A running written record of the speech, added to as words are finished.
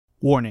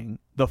Warning,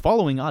 the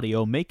following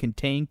audio may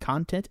contain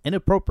content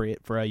inappropriate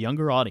for a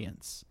younger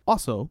audience.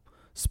 Also,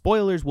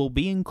 spoilers will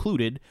be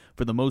included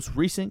for the most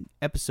recent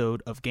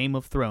episode of Game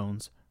of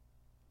Thrones.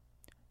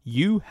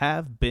 You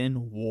have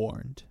been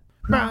warned.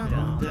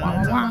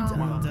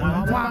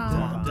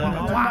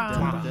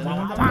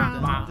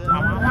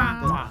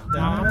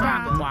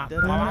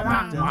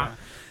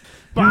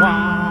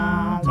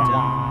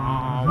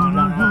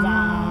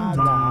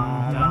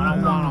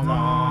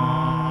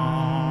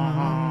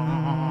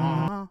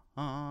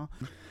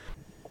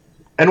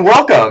 And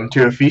welcome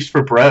to A Feast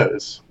for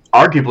Bros,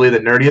 arguably the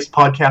nerdiest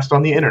podcast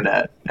on the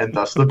internet, and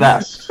thus the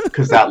best,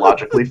 because that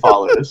logically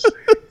follows.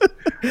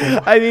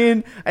 I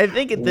mean, I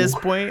think at this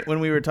point,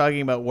 when we were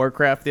talking about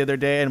Warcraft the other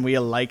day, and we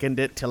likened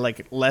it to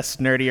like less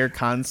nerdier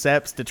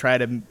concepts to try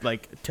to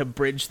to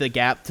bridge the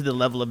gap to the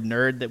level of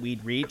nerd that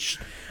we'd reach,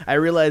 I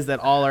realized that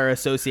all our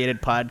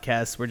associated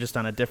podcasts were just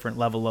on a different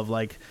level of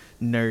like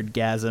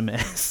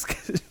nerdgasm-esque.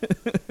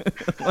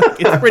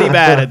 It's pretty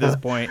bad at this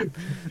point.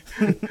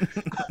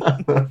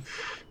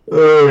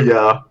 Oh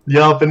yeah,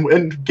 yup.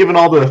 And given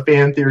all the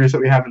fan theories that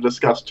we have to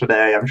discuss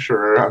today, I'm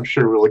sure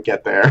we'll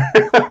get there.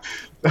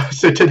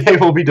 So today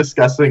we'll be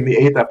discussing the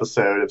 8th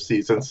episode of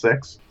season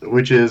 6,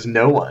 which is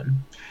No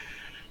One.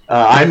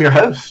 I'm your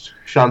host,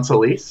 Sean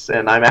Solis,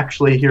 and I'm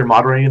actually here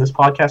moderating this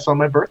podcast on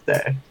my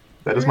birthday.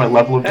 That is my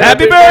level of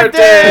Happy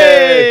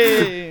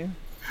birthday!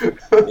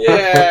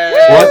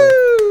 Yeah! What?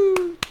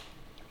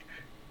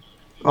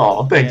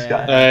 Oh, thanks,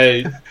 guys.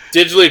 I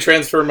digitally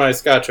transfer my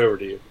scotch over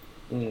to you.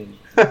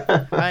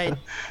 Right.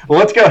 Well,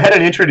 let's go ahead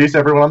and introduce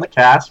everyone on the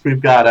cast. We've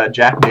got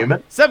Jack Newman.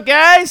 What's up,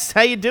 guys?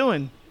 How you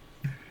doing?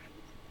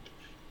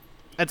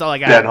 That's all I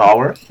got. Ben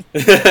Hallworth.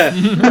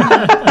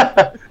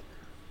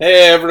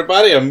 Hey,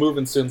 everybody. I'm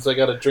moving soon, so I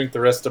got to drink the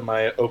rest of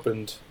my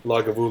opened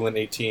Lagavulin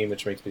 18,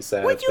 which makes me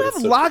sad. What, you have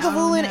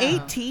Lagavulin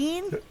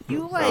 18?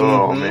 You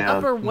man.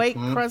 upper white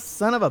crust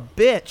son of a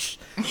bitch.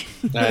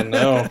 I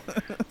know.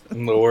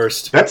 I'm the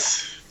worst.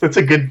 That's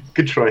a good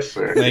choice,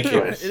 sir. Thank you.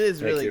 It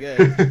is really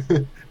Thank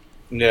good.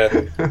 Yeah.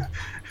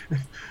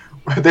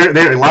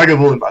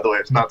 Lagavulin, by the way,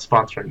 is not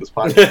sponsoring this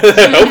podcast.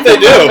 I hope they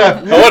do.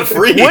 I want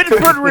free.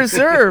 Woodford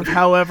Reserve,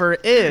 however,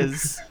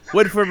 is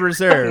Woodford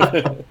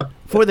Reserve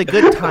for the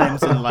good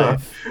times in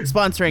life.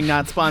 Sponsoring,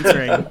 not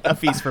sponsoring, A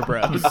Feast for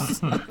Bros.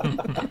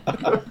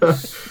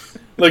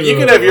 Look, you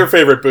can have your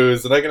favorite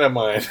booze, and I can have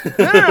mine. No, We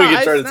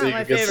can try to it's see not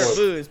my who gets favorite one.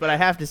 booze, but I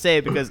have to say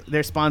it because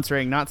they're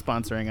sponsoring, not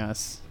sponsoring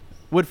us.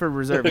 Woodford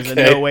Reserve is in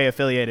Okay. no way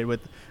affiliated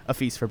with A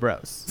Feast for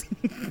Bros.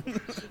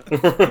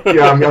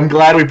 Yeah, I'm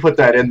glad we put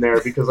that in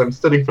there because I'm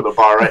sitting for the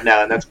bar right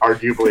now, and that's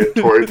arguably a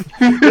tort.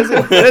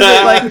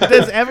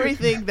 Does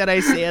everything that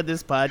I say on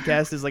this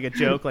podcast is like a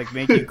joke, like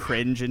make you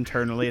cringe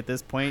internally at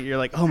this point? You're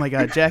like, oh my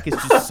god, Jack is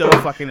just so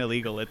fucking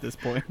illegal at this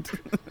point.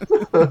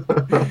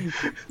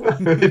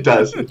 It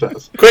does.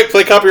 Quick,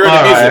 play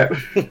copyrighted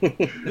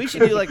music. We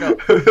should do like a...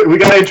 We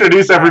gotta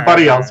introduce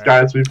everybody else,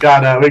 guys. We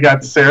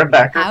got Sarah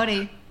Becker.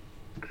 Howdy.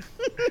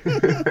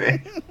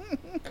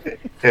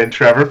 And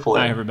Trevor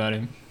Flynn. Hi,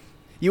 everybody.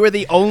 You are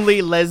the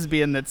only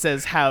lesbian that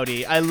says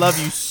howdy. I love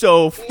you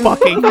so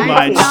fucking I'm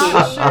much.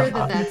 not sure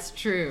that that's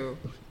true.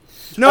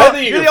 No, I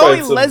think you you're can the only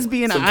find some-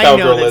 lesbian some I know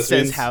cowgirl that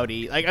lesbians. says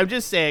howdy. Like, I'm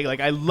just saying,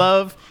 like, I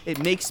love, it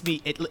makes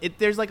me, it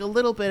there's like a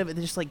little bit of it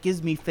that just like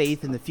gives me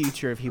faith in the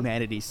future of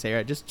humanity,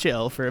 Sarah. Just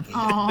chill for a minute.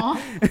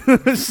 Aw.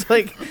 It's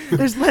like,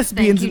 there's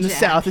lesbians you, in the Jack.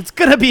 South. It's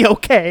gonna be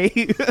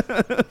okay.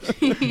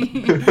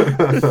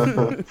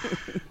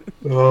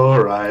 All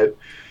right.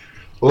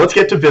 Well, let's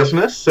get to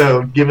business.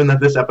 So, given that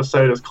this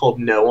episode is called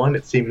No One,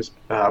 it seems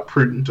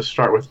prudent to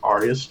start with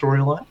Arya's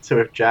storyline.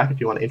 So, Jack, if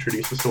you want to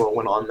introduce us to what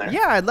went on there.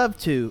 Yeah, I'd love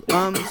to.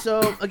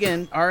 So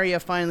again, Arya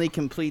finally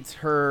completes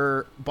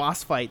her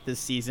boss fight this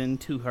season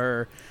to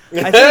her.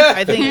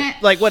 I think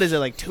like what is it,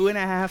 like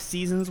 2.5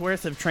 seasons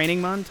worth of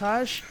training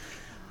montage.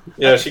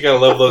 Yeah, she gotta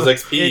level those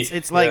XP.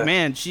 It's like, Yeah.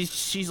 man,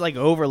 she's like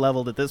over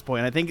leveled at this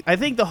point. I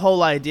think the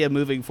whole idea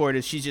moving forward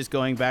is she's just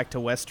going back to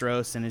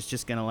Westeros and is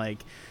just gonna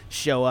like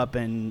show up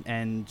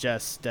and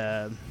just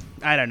I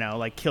don't know,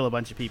 like kill a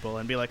bunch of people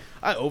and be like,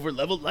 I over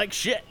leveled like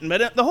shit.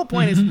 But the whole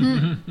point is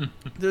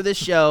through this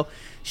show,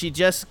 she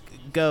just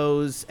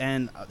goes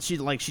and she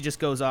just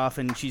goes off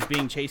and she's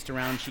being chased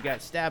around. She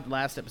got stabbed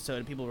last episode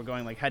and people were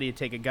going like, how do you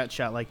take a gut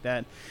shot like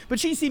that? But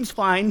she seems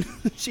fine.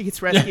 She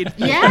gets rescued.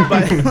 Yeah.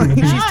 But like,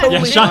 she's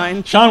totally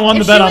fine. Sean won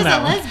If the she bet was on that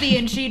a one.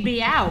 lesbian, she'd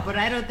be out, but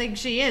I don't think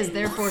she is.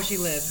 Therefore, she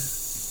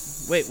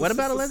lives. Wait, what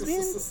about a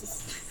lesbian?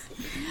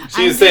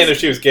 She was saying if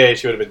she was gay,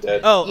 she would have been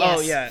dead. Oh,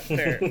 Yes.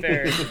 yeah,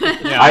 fair.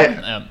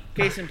 Yeah,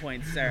 Case in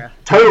point, Sarah.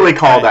 Totally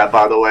called that,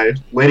 by the way.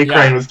 Lady Yeah.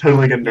 Crane was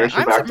totally going to nurse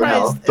her I'm back to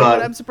health. surprised, but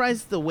Done. I'm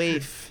surprised the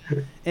waif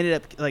ended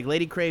up like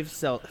Lady Crave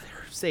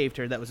saved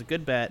her. That was a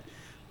good bet.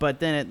 But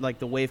then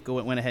the waif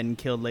went ahead and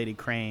killed Lady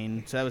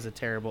Crane. So that was a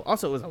terrible.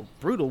 Also, it was a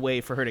brutal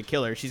way for her to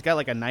kill her. She's got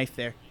like a knife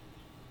there.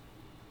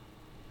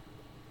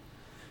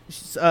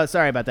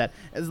 Sorry about that.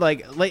 It's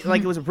like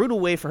it was a brutal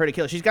way for her to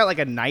kill. She's got like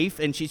a knife,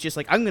 and she's just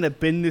like, I'm gonna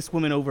bend this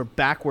woman over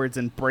backwards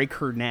and break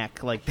her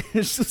neck. Like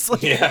it's just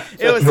like Yeah.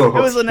 it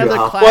was another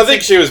classic. Well, I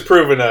think she was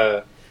proven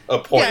a a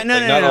point. Yeah, no,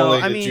 like, no, not no,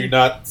 only I did mean- you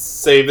not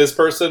save this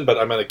person, but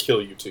I'm going to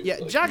kill you too. Yeah,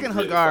 Like, Jock you and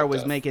really Hagar fucked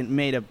was up.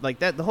 made a like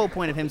that. The whole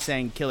point of him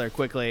saying "kill her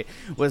quickly"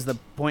 was the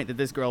point that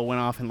this girl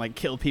went off and like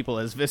killed people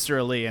as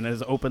viscerally and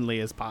as openly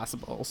as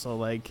possible. So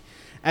like,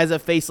 as a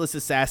faceless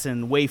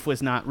assassin, Waif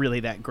was not really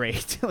that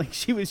great. Like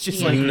she was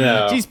just like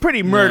No. she's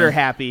pretty murder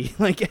happy,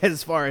 like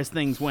as far as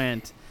things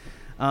went.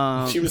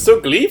 She was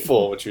so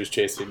gleeful when she was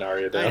chasing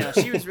Arya I down. know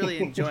she was really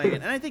enjoying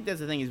it, and I think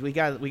that's the thing is we've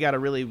got a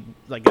really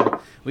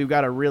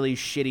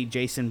shitty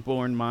Jason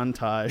Bourne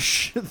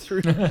montage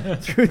through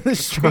the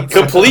streets.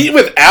 Complete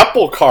with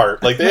apple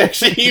cart. Like they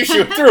actually used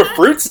you through a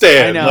fruit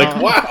stand. I know.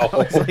 Like wow.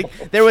 It's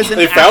like, there was an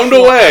They found a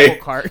actual way.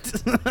 apple cart.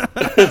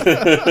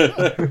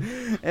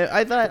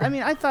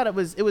 I thought it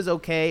was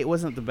okay. It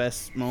wasn't the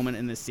best moment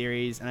in the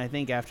series, and I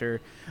think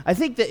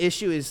the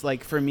issue is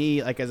like for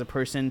me, like as a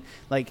person,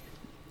 like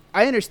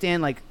I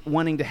understand like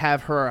wanting to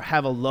have her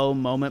have a low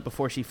moment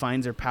before she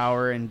finds her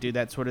power and do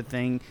that sort of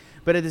thing,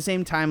 but at the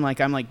same time, like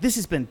I'm like, this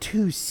has been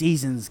 2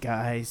 seasons,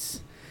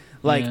 guys.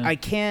 Like I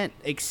can't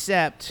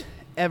accept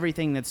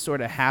everything that's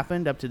sort of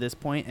happened up to this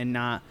point and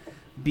not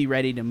be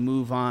ready to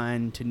move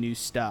on to new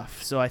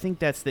stuff. So I think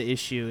that's the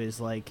issue is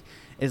like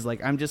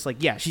I'm just like,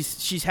 yeah,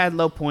 she's had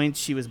low points.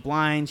 She was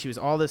blind. She was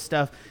all this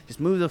stuff.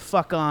 Just move the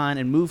fuck on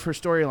and move her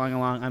storyline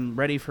along. I'm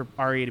ready for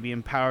Arya to be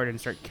empowered and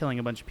start killing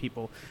a bunch of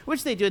people,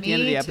 which they do at the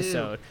end of the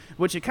episode,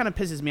 which it kind of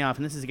pisses me off.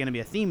 And this is going to be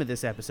a theme of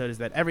this episode is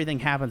that everything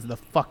happens the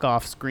fuck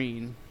off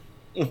screen.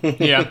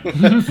 Yeah.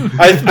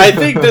 I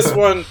think this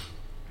one,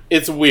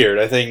 it's weird.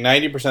 I think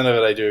 90% of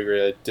it I do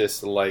agree. I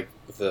dislike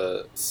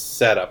the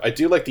setup. I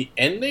do like the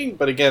ending,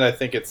 but again, I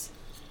think it's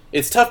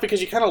tough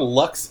because you kind of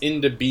lux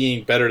into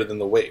being better than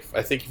the waif.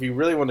 I think if you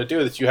really want to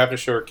do this, you have to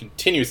show her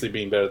continuously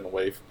being better than the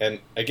waif. And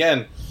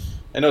again,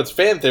 I know it's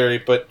fan theory,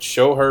 but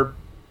show her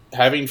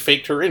having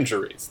faked her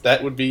injuries.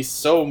 That would be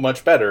so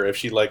much better if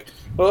she like,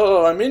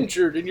 oh, I'm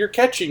injured and you're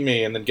catching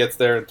me, and then gets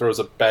there and throws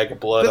a bag of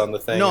blood on the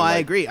thing. No, and, I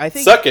like, agree. I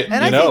think suck it.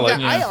 And you I know,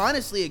 think like I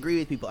honestly agree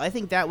with people. I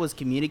think that was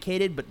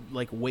communicated, but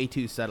like way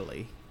too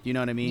subtly. You know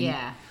what I mean?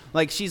 Yeah.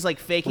 Like she's like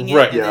faking it,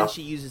 Right, and yeah. then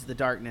she uses the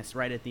darkness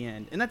right at the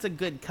end, and that's a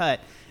good cut.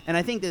 And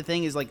I think the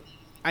thing is like,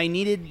 I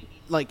needed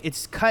like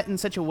it's cut in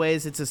such a way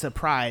as it's a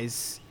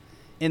surprise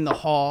in the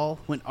hall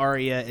when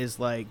Arya is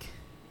like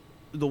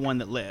the one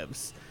that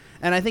lives,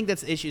 and I think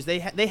that's the issues. They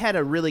had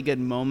a really good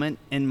moment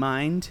in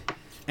mind,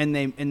 and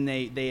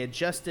they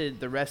adjusted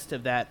the rest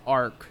of that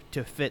arc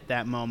to fit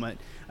that moment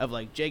of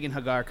like Jake and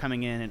Hagar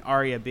coming in and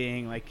Arya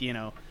being like, you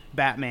know,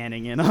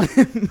 Batmaning in on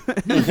him.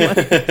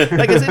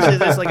 like essentially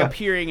just like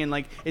appearing and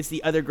like it's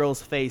the other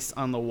girl's face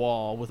on the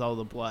wall with all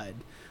the blood.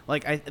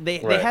 Like they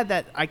had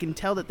that, I can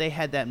tell that they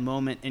had that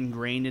moment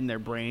ingrained in their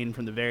brain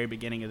from the very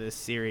beginning of this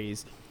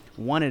series.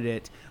 Wanted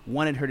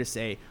her to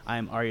say, I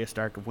am Arya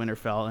Stark of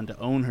Winterfell, and to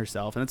own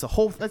herself. And it's a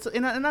whole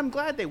and I'm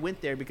glad they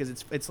went there because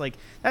it's like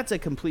that's a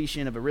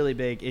completion of a really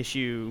big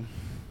issue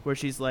where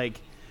she's like,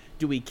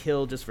 do we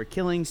kill just for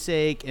killing's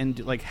sake? And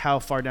like, how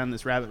far down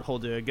this rabbit hole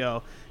do I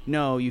go?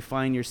 No, you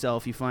find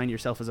yourself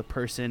as a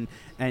person,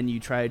 and you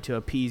try to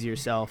appease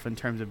yourself in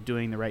terms of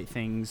doing the right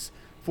things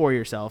for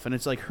yourself. And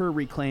it's like her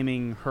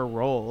reclaiming her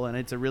role, and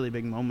it's a really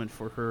big moment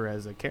for her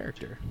as a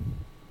character.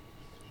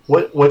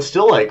 What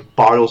still like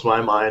boggles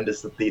my mind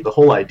is that the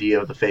whole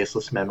idea of the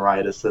faceless men,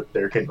 right, is that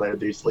they're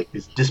these like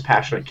these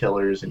dispassionate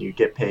killers, and you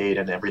get paid,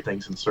 and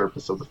everything's in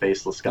service of the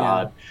faceless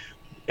god.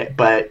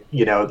 But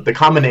you know, the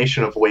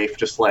combination of Waif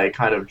just like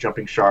kind of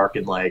jumping shark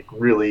and like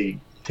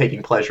really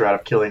taking pleasure out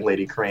of killing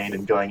Lady Crane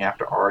and going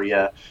after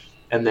Arya,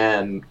 and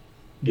then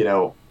you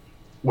know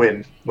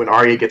when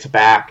Arya gets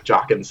back,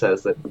 Jaqen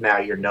says that now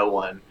you're no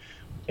one,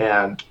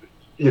 and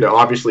you know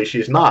obviously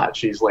she's not.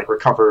 She's like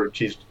recovered.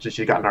 She's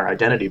gotten her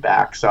identity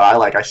back. So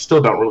I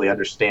still don't really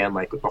understand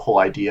like the whole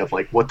idea of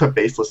like what the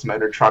faceless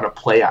men are trying to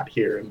play out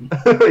here, and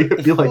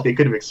I feel like they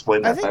could have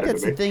explained that I think better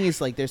that's to me. the thing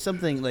is like there's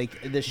something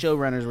like the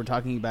showrunners were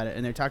talking about it,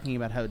 and they're talking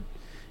about how,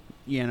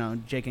 you know,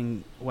 Jake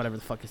and whatever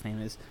the fuck his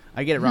name is,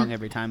 I get it wrong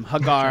every time.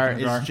 Hagar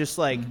is just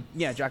like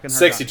Jock and Hagar.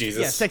 Sexy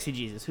Jesus. Yeah, sexy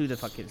Jesus. Who the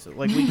fuck is it?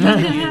 Like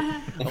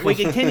we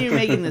continue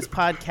making this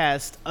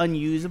podcast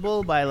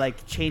unusable by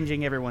like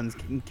changing everyone's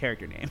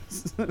character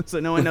names, so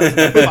no one knows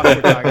what the fuck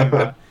we're talking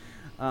about.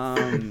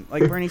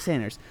 Like Bernie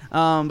Sanders.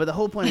 But the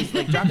whole point is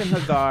like Jock and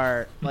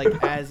Hagar,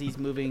 like as he's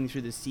moving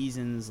through the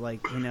seasons,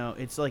 like, you know,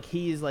 it's like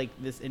he's like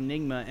this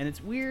enigma, and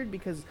it's weird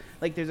because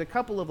like there's a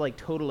couple of like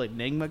total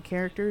enigma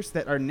characters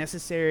that are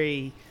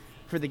necessary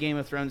for the Game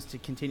of Thrones to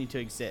continue to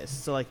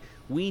exist. So like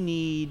we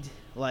need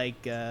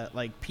like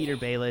Peter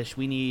Baelish,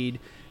 we need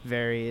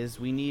Varys,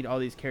 we need all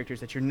these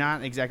characters that you're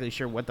not exactly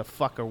sure what the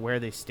fuck or where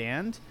they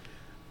stand.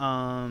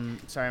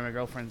 Sorry, my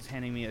girlfriend's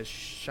handing me a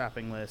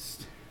shopping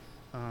list.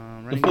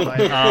 Running the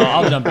light.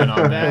 I'll jump in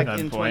on Back that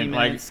in 20 point.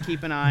 minutes.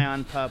 Keep an eye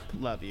on Pup.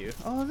 Love you.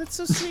 Oh, that's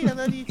so sweet. I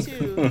love you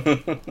too.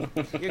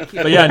 You're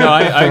cute. But yeah, no,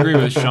 I agree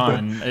with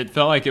Sean. It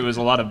felt like it was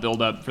a lot of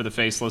build-up for the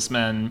Faceless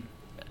Men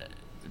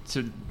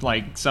to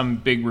like some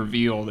big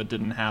reveal that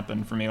didn't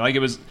happen for me. Like it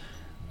was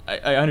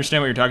I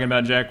understand what you're talking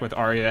about, Jack, with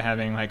Arya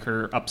having like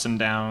her ups and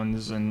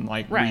downs and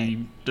like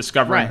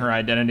rediscovering her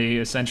identity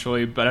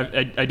essentially. But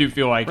I do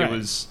feel like it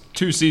was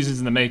 2 seasons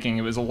in the making.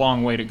 It was a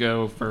long way to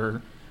go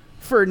for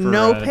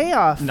no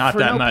payoff. Not for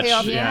that no much.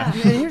 Payoff. Yeah.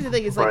 And here's the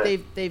thing: is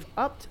like they've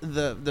upped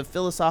the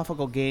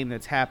philosophical game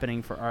that's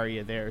happening for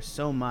Arya there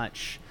so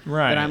much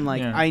that I'm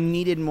like, I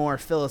needed more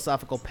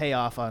philosophical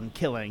payoff on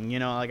killing. You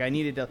know, like I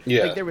needed to.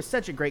 Like there was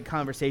such a great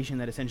conversation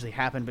that essentially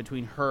happened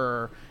between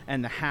her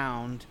and the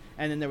Hound.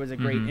 And then there was a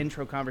great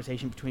intro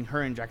conversation between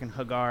her and Jack and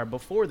Hagar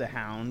before the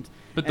Hound.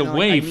 But the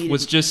waif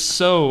was just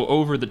so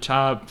over the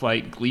top,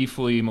 like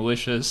gleefully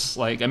malicious.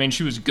 Like, I mean,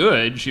 she was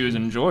good, she was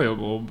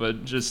enjoyable,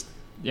 but just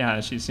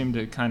she seemed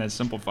to kind of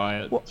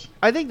simplify it. Well,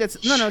 I think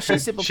that's she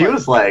simplified. She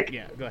was like,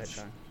 go ahead,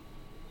 Sean.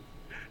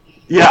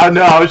 Yeah,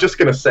 no, I was just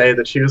gonna say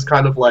that she was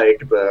kind of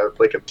like a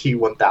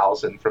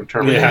T-1000 from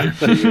Terminator.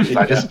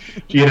 I just,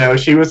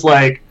 she was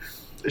like,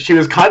 she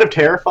was kind of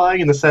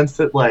terrifying in the sense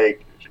that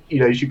like.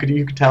 You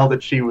could tell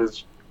that she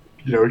was,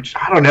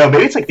 I don't know,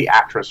 maybe it's like the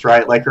actress,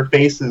 right? Like her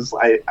face is,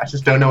 I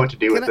just don't know what to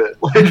do with it.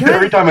 Like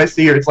every time I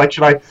see her, it's like,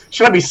 should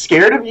I be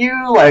scared of you?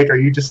 Like, are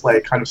you just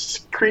like kind of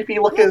creepy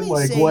looking?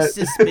 Like what?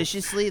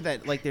 Suspiciously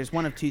that like there's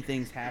one of two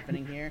things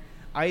happening here.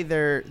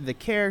 Either the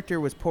character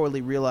was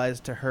poorly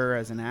realized to her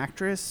as an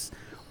actress,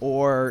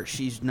 or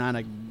she's not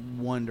a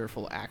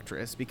wonderful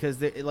actress because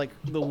the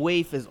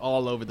waif is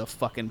all over the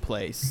fucking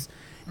place.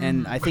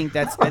 And I think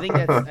that's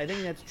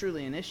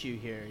truly an issue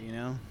here,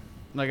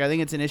 Like I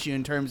think it's an issue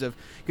in terms of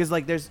because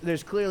like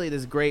there's clearly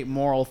this great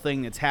moral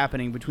thing that's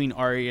happening between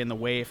Arya and the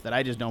waif that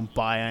I just don't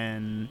buy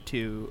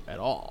into at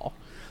all.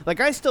 Like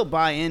I still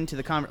buy into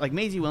the like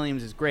Maisie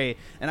Williams is great,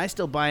 and I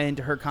still buy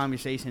into her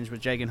conversations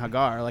with Jeg and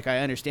Hagar. Like I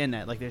understand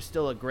that. Like there's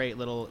still a great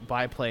little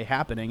byplay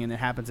happening, and it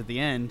happens at the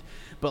end.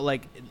 But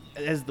like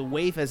as the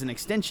waif as an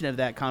extension of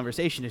that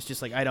conversation, it's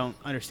just like I don't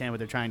understand what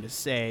they're trying to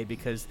say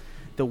because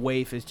the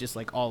waif is just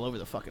like all over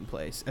the fucking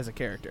place as a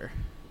character.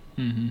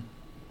 Mm-hmm.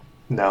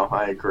 No,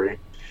 I agree.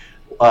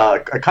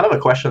 Kind of a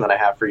question that I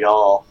have for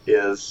y'all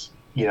is,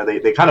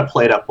 they kind of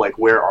played up like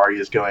where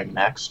Arya's going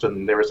next,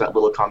 and there was that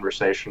little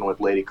conversation with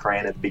Lady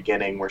Crane at the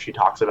beginning where she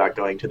talks about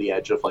going to the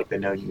edge of like the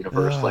known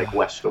universe, like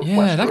west of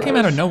Westeros. That came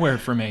out of nowhere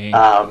for me.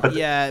 But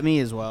me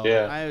as well.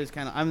 Yeah.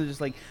 I'm just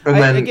like,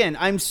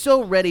 I'm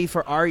so ready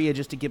for Arya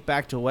just to get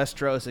back to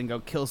Westeros and go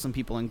kill some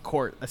people in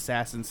court,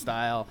 assassin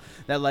style.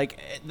 That like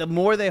the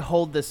more they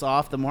hold this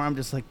off, the more I'm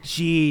just like,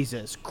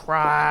 Jesus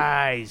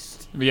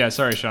Christ. Yeah,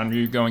 sorry, Sean. Were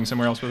you going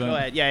somewhere else with that? Go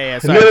ahead. Yeah.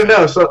 Sorry,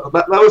 No. So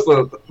that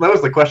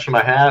was the question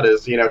I had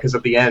is, because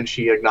at the end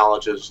she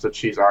acknowledges that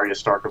she's Arya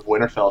Stark of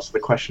Winterfell. So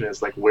the question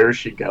is like, where is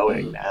she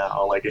going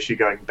now? Like, is she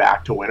going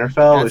back to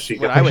Winterfell? Is she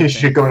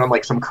going on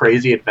like some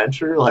crazy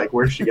adventure? Like,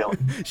 where's she going?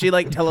 She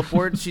like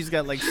teleports. She's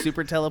got like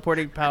super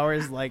teleporting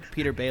powers like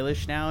Peter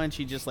Baelish now, and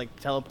she just like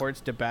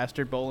teleports to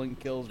Bastard Bowl and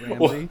kills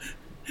Ramsay.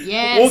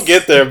 Yes. We'll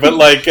get there, but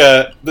like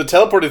the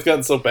teleport has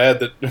gotten so bad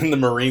that in the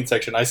Marine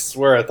section, I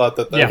swear I thought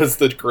that was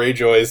the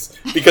Greyjoys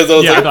because I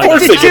was like, of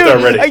course they get there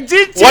already. I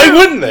did too. Why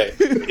wouldn't they?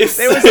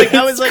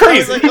 I was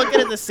like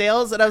looking at the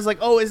sails and I was like,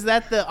 oh, is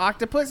that the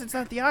octopus? It's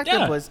not the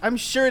octopus. Yeah. I'm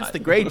sure it's the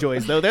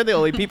Greyjoys though. They're the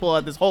only people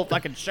on this whole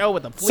fucking show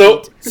with a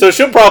fleet. So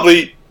she'll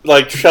probably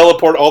like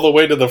teleport all the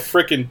way to the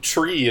frickin'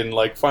 tree and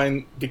like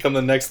become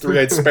the next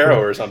three-eyed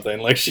sparrow or something.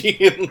 Like she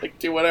can like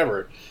do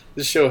whatever.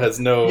 This show has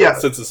no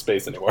sense of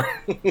space anymore.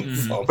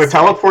 The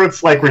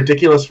teleport's like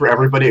ridiculous for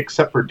everybody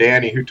except for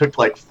Dany, who took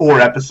like 4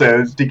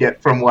 episodes to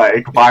get from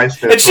like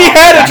Vice. And she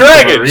had a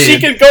dragon. She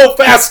can go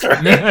faster.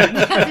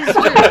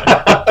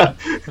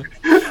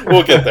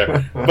 We'll get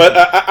there. But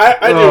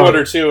I do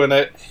wonder too, and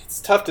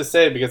it's tough to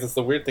say because it's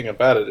the weird thing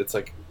about it. It's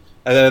like,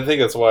 and I think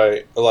that's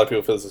why a lot of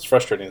people feel this is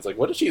frustrating. It's like,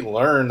 what did she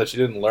learn that she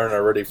didn't learn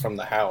already from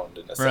the Hound?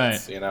 In a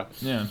sense,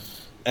 Yeah.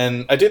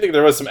 And I do think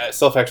there was some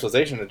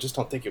self-actualization. I just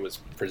don't think it was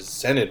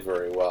presented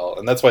very well.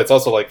 And that's why it's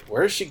also like,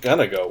 where is she going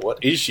to go?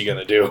 What is she going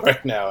to do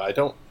right now? I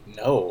don't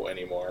know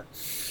anymore.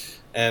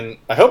 And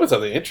I hope it's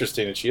something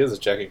interesting. And she is a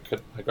Jack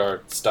and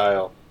Hagar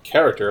style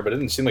character, but it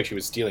didn't seem like she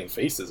was stealing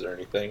faces or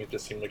anything. It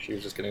just seemed like she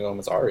was just going to go home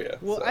as Arya.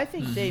 Well, so. I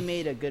think they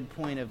made a good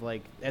point of,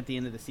 like, at the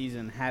end of the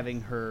season, having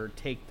her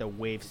take the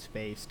waif's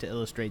face to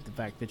illustrate the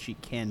fact that she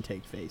can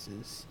take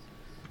faces.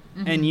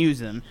 And use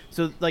them.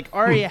 So, like,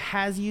 Arya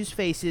has used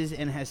faces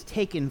and has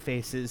taken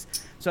faces.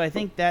 So I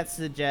think that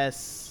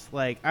suggests,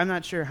 like, I'm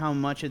not sure how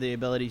much of the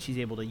ability she's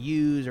able to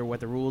use or what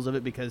the rules of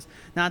it, because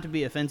not to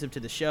be offensive to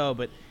the show,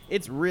 but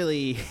it's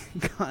really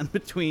gone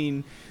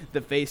between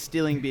the face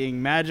stealing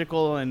being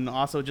magical and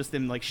also just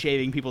them, like,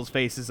 shaving people's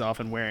faces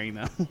off and wearing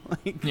them.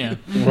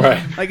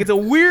 Right. Like, it's a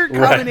weird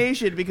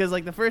combination because,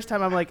 like, the first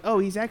time I'm like, oh,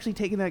 he's actually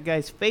taking that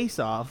guy's face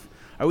off.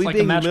 Are we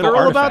being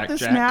literal about this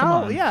Jack.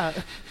 now? Yeah.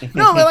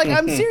 No, but like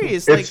I'm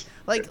serious. Like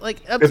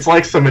It's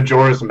like some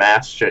Majora's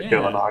Mask shit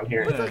going on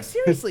here. But like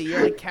seriously,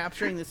 you're like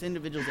capturing this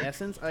individual's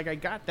essence. Like I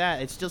got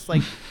that. It's just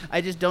like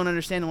I just don't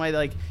understand why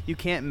like you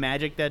can't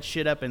magic that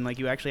shit up and like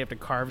you actually have to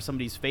carve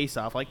somebody's face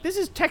off. Like this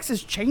is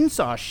Texas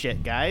Chainsaw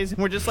shit, guys.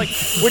 And we're just like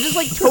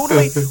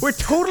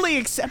totally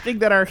accepting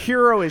that our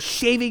hero is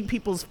shaving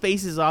people's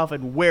faces off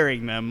and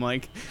wearing them.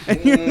 Like,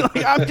 and you're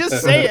like, I'm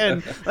just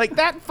saying, like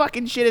that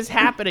fucking shit is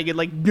happening and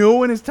like no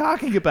one is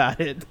talking about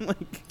it. Like,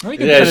 I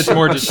think it's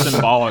more just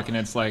symbolic, and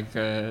it's like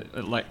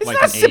it's like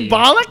not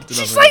symbolic.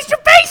 She sliced her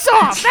face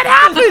off. That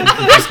happened.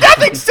 There's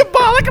nothing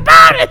symbolic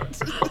about it.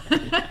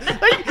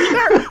 Like,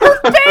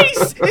 her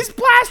face is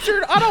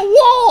plastered on a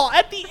wall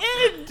at the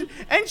end,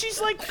 and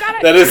she's like,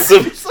 that is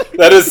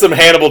some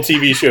Hannibal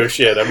TV show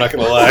shit. I'm not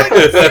gonna lie.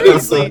 Like,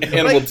 seriously,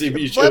 Hannibal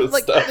TV show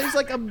like, stuff. There's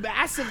like a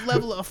massive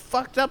level of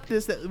fucked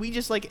upness that we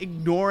just like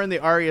ignore in the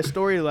Arya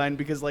storyline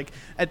because like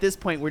at this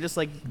point we're just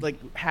like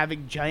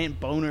having giant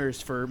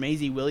boners for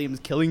Maisie Williams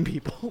killing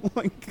people.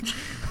 like,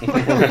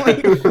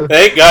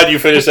 Thank God you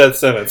finished that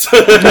sentence. I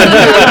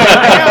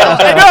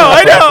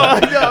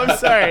know. I'm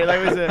sorry.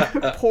 That was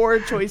a poor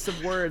choice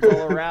of words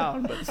all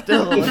around, but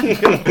still.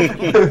 Like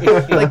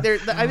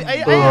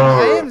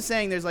I am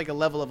saying there's like a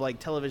level of like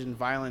television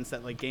violence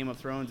that like Game of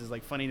Thrones is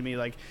like funny to me.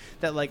 Like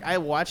that like I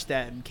watched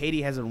that and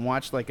Katie hasn't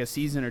watched like a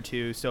season or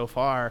two so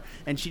far,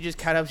 and she just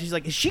cut up. She's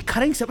like, is she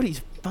cutting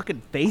somebody's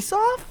fucking face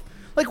off?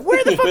 Like,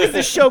 where the fuck is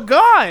this show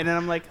gone? And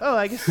I'm like, oh,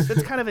 I guess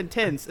that's kind of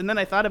intense. And then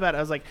I thought about it.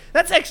 I was like,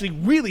 that's actually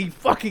really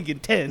fucking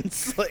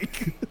intense.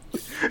 Like,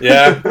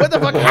 yeah. What the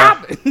fuck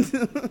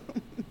happened?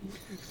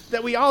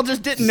 That we all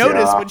just didn't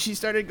notice when she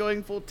started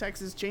going full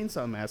Texas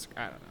Chainsaw Massacre.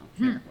 I don't know.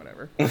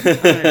 Whatever.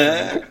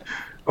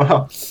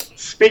 Well,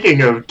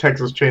 speaking of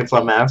Texas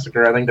Chainsaw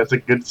Massacre, I think that's a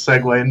good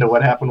segue into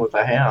what happened with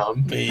the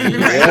Hound.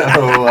 Yeah.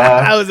 So,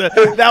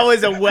 that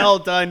was a well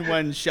done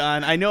one,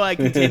 Sean. I know I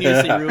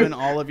continuously ruin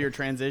all of your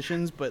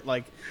transitions, but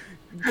like,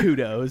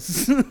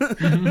 kudos.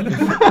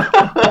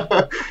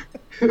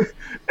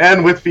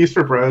 And with Feast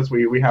for Bros,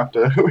 we have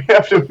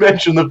to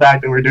mention the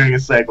fact that we're doing a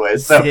segue.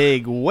 So,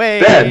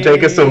 segue. Ben,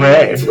 take us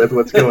away with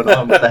what's going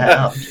on with the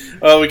Hound.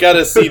 Well, we got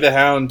to see the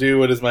Hound do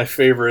what is my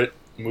favorite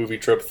movie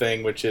trope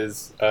thing, which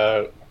is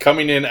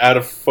coming in out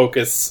of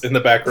focus in the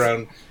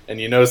background,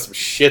 and you know some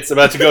shit's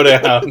about to go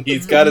down.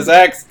 He's got his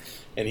axe,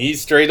 and he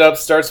straight up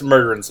starts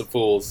murdering some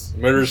fools.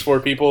 Murders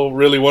 4 people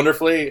really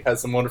wonderfully,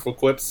 has some wonderful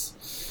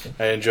quips.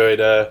 I enjoyed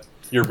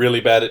You're Really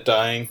Bad at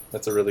Dying.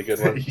 That's a really good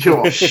one.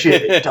 You're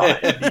shit at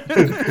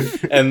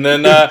dying. And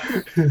then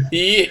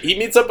he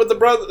meets up with the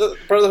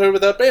Brotherhood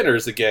Without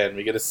Banners again.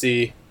 We get to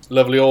see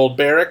lovely old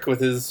Barrack with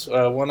his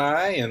one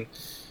eye, and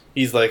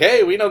he's like,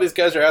 hey, we know these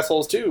guys are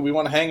assholes too. We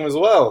want to hang them as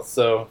well.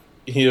 So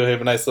he'll have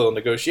a nice little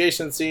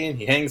negotiation scene.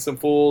 He hangs some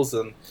fools,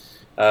 and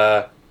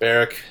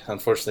Barrack,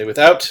 unfortunately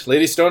without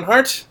Lady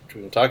Stoneheart, which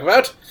we will talk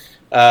about,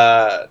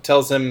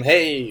 tells him,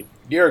 hey,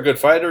 you're a good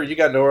fighter. You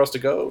got nowhere else to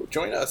go.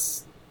 Join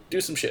us. Do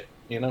some shit.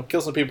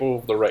 Kill some people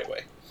the right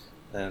way.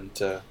 And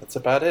that's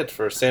about it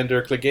for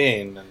Sandor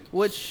Clegane. And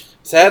which,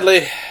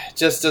 sadly,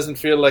 just doesn't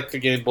feel like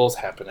Clegane Bowl's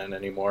happening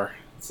anymore.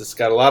 It's just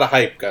got a lot of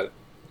hype. Got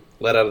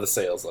let out of the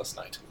sails last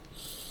night.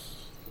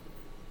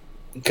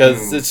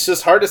 Because it's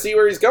just hard to see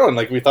where he's going.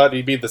 Like, we thought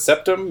he'd be the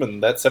Septum,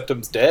 and that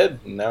Septum's dead,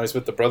 and now he's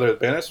with the Brotherhood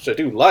of Banners, which I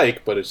do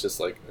like, but it's just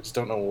like, I just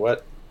don't know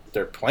what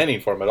they're planning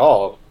for him at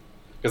all.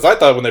 Because I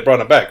thought when they brought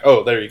him back,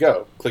 oh, there you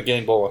go,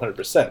 Clegane Bowl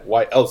 100%.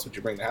 Why else would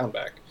you bring the Hound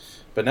back?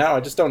 But now I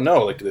just don't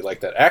know. Like, do they like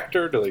that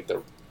actor? Do they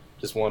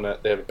just want to?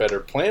 They have a better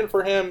plan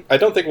for him? I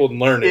don't think we'll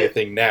learn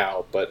anything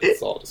now, but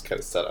it's all just kind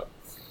of set up.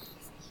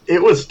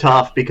 It was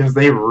tough because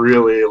they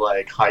really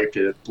hyped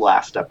it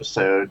last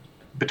episode.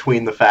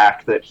 Between the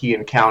fact that he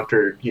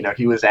encountered,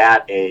 he was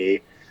at a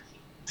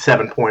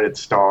 7-pointed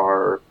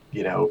star,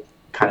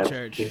 kind of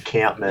Church.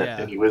 encampment,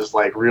 Yeah. and he was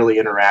really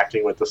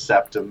interacting with the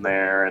Septum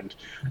there, and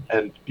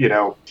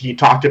he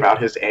talked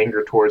about his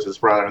anger towards his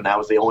brother, and that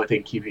was the only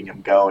thing keeping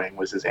him going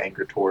was his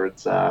anger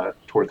towards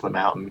the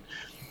mountain.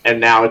 And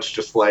now it's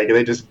just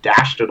they just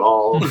dashed it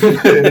all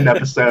in an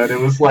episode. It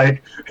was him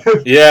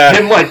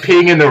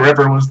peeing in the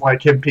river was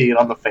him peeing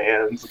on the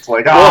fans. It's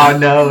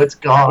no, it's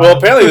gone. Well,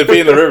 apparently they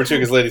pee in the river too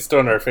because Lady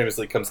Stoneheart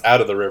famously comes out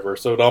of the river,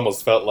 so it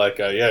almost felt like,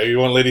 you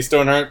want Lady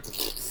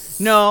Stoneheart?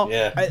 No.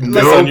 Yeah,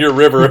 on your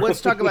river. Let's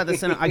talk about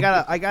the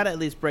I gotta at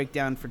least break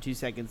down for 2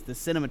 seconds the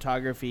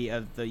cinematography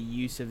of the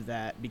use of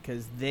that,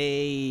 because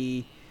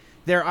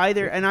they're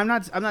either, and I'm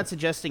not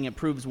suggesting it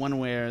proves one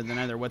way or the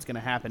other what's going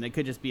to happen. It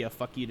could just be a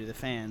fuck you to the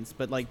fans.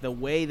 But the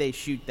way they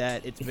shoot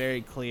that, it's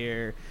very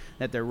clear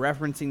that they're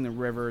referencing the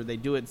river. They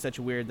do it in such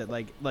a weird that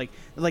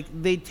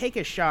they take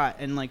a shot,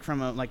 and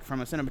from a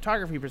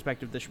cinematography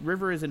perspective, the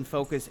river is in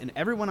focus and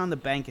everyone on the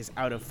bank is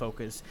out of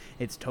focus.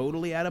 It's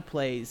totally out of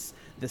place.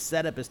 The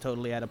setup is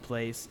totally out of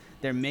place.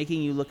 They're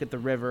making you look at the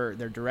river.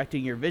 They're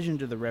directing your vision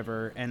to the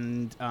river,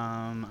 and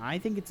I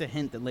think it's a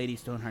hint that Lady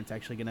Stoneheart's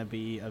actually going to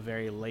be a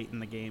very late in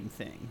the game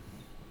thing.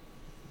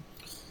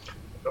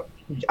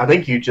 I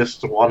think you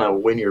just want to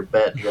win your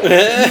bet.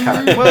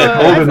 Kind of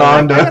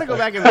I gotta go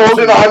back and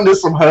holding on to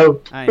some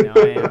hope. I know I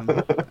am.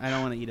 I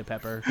don't want to eat a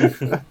pepper. I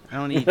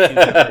don't want to eat 2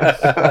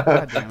 peppers.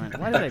 God damn it!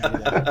 Why did I do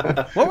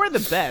that? What were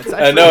the bets?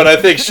 I know, and I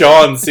think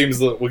Sean seems.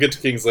 We'll get to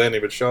King's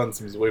Landing, but Sean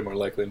seems way more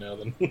likely now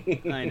than.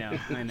 I know.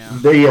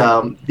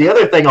 The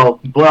other thing,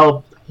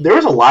 there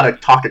was a lot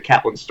of talk of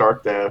Catelyn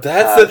Stark though.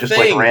 That's the just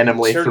thing. Like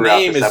randomly her throughout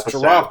name this is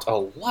episode. dropped a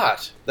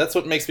lot. That's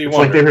what makes me It's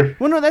wonder.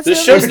 Well, no, that's This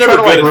the show's never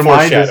to, good at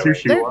remind us who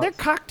foreshadowing. she was. They're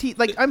cock tease.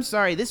 Like, I'm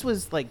sorry, this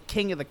was like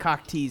king of the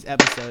cock tease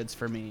episodes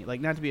for me.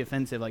 Like, not to be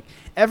offensive, like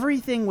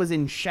everything was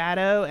in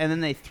shadow, and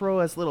then they throw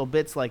us little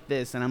bits like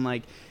this, and I'm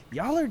like,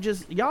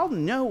 y'all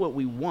know what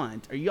we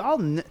want, or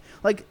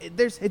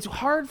it's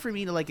hard for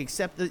me to like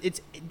accept that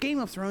it's Game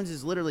of Thrones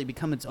has literally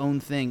become its own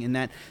thing, in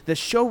that the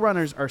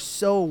showrunners are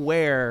so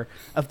aware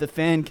of the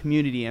fan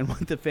community and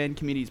what the fan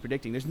community is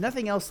predicting. There's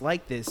nothing else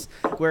like this,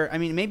 where, I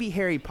mean, maybe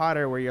Harry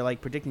Potter, where you're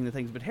like predicting the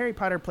things, but Harry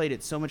Potter played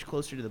it so much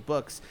closer to the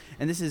books,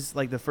 and this is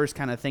like the first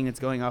kind of thing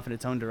that's going off in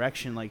its own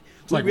direction. Like,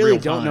 we like really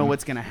real don't know time.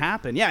 what's going to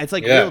happen. Yeah, it's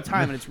like real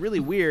time, and it's really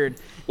weird.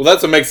 Well,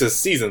 that's what makes this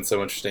season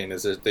so interesting,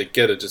 is that they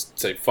get to just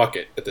say fuck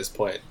it at this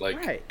point.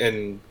 Like, Right.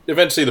 And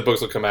eventually the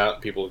books will come out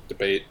and people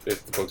debate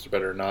if the books are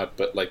better or not,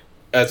 but like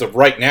as of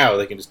right now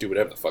they can just do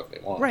whatever the fuck they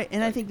want. Right,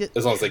 and like, I think that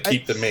as long as they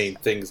keep the main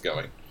things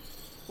going.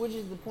 Which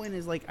is the point,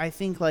 is like, I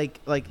think like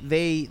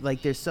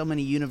there's so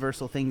many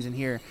universal things in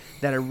here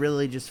that are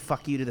really just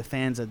fuck you to the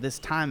fans of this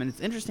time, and it's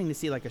interesting to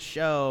see like a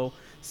show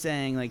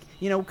saying like,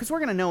 because we're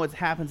gonna know what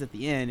happens at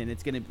the end, and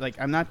it's gonna like,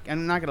 I'm not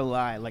gonna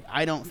lie, like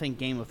I don't think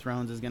Game of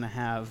Thrones is gonna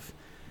have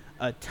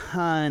a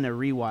ton of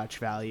rewatch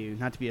value,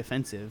 not to be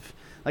offensive.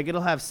 Like,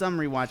 it'll have some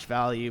rewatch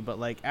value, but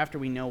like after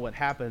we know what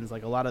happens,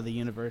 like a lot of the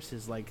universe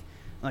is like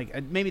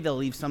maybe they'll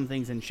leave some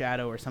things in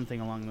shadow or something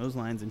along those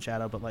lines in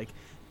shadow, but like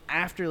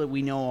after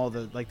we know all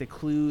the like the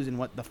clues and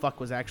what the fuck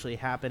was actually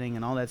happening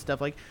and all that stuff,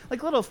 like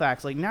little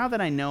facts, like now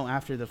that I know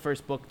after the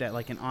first book that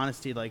like in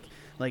honesty like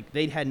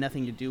they'd had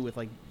nothing to do with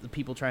like the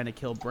people trying to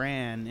kill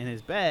Bran in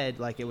his bed,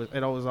 like it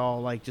was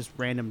all like just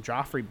random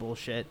Joffrey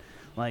bullshit,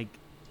 like,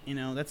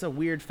 that's a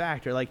weird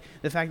fact. Or like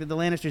the fact that the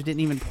Lannisters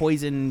didn't even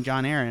poison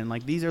Jon Arryn.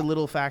 Like, these are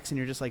little facts, and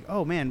you're just like,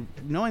 oh man,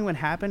 knowing what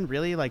happened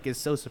really like is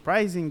so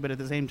surprising, but at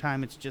the same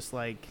time it's just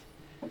like,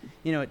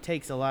 it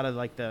takes a lot of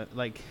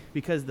like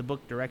because the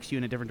book directs you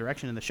in a different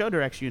direction and the show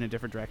directs you in a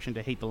different direction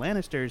to hate the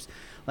Lannisters,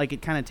 like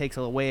it kind of takes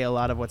away a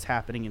lot of what's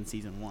happening in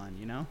season 1,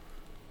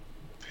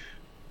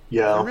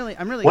 Yeah. So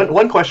I'm really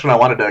one question I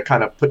wanted to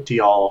kind of put to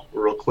y'all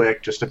real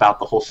quick, just about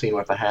the whole scene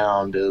with the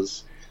Hound,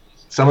 is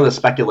some of the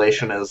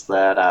speculation is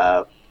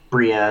that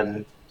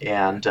Brienne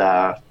and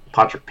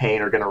Patrick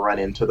Payne are going to run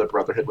into the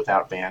Brotherhood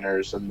without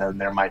banners, and then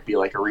there might be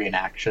like a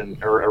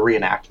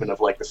reenactment of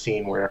like the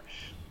scene where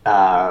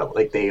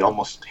like they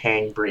almost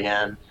hang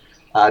Brienne.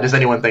 Does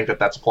anyone think that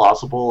that's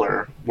plausible,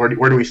 or where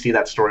do we see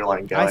that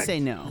storyline going? I say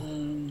no.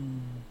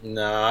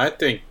 No, I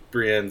think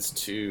Brienne's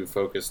too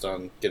focused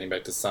on getting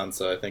back to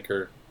Sansa. I think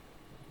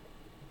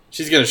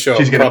she's going to show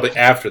up probably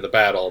after the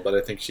battle, but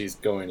I think she's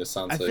going to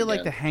Sansa. I feel like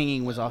again. the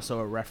hanging was also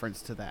a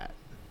reference to that.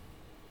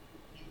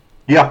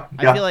 Yeah.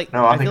 I feel like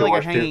I think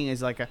a hanging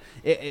is like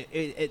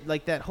it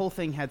like that whole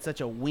thing had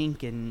such a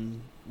wink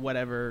and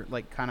whatever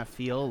like kind of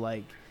feel.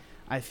 Like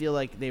I feel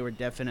like they were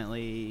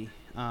definitely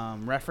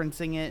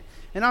referencing it,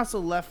 and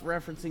also left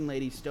referencing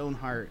Lady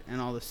Stoneheart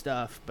and all the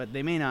stuff, but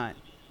they may not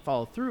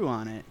follow through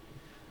on it.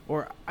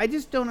 Or I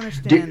just don't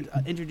understand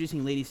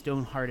introducing Lady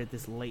Stoneheart at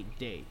this late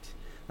date.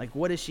 Like,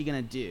 what is she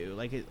gonna do?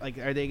 Like,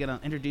 are they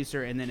gonna introduce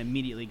her and then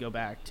immediately go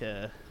back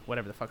to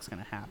whatever the fuck's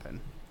gonna happen?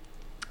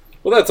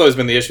 Well, that's always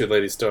been the issue with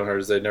Lady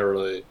Stoneheart, is they never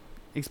really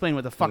explain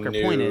what the fuck her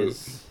point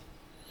is.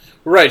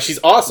 Right, she's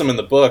awesome in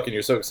the book, and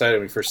you're so excited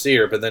when you first see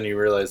her, but then you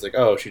realize, like,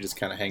 oh, she just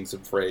kind of hangs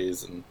some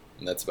phrase, and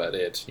that's about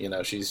it.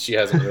 She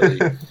hasn't really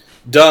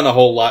done a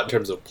whole lot in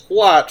terms of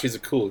plot. She's a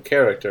cool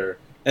character.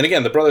 And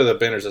again, the Brother of the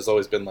Banners has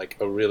always been, like,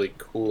 a really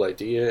cool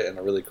idea and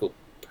a really cool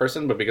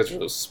person, but because they're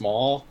so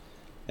small,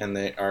 and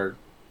they are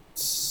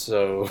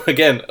so,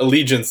 again,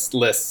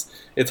 allegiance-less,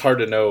 it's hard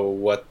to know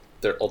what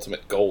their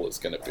ultimate goal is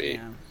going to be.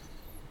 Yeah.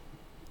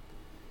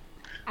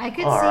 I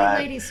could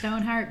see Lady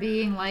Stoneheart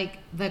being like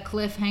the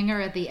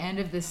cliffhanger at the end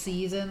of the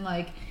season.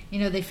 Like,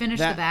 they finish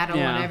the battle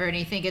or whatever, and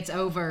you think it's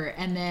over,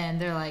 and then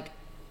they're like,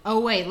 oh,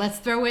 wait, let's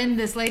throw in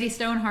this Lady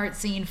Stoneheart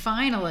scene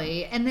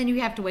finally, and then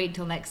you have to wait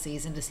until next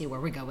season to see where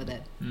we go with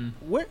it.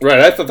 Right,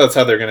 I thought that's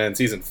how they're going to end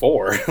season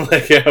 4.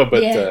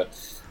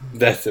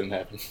 That didn't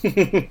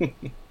happen.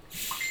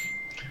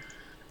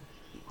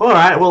 All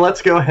right, well,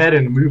 let's go ahead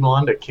and move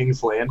on to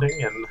King's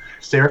Landing. And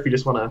Sarah, if you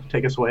just want to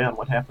take us away on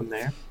what happened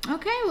there.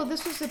 Okay, well,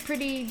 this was a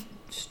pretty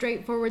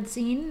straightforward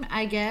scene,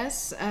 I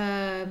guess.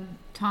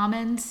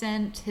 Tommen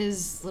sent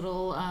his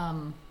little,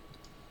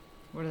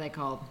 what are they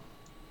called?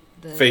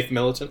 Faith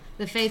Militant?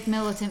 The Faith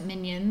Militant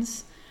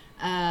minions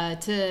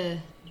to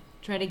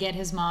try to get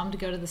his mom to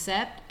go to the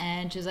Sept.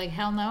 And she's like,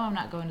 hell no, I'm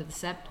not going to the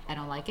Sept. I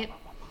don't like it.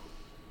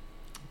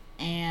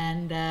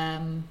 And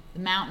the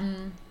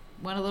Mountain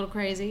went a little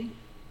crazy.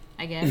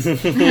 I guess.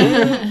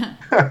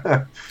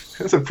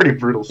 It's a pretty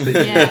brutal scene.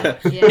 Yeah.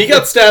 He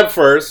got stabbed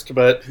first,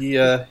 but he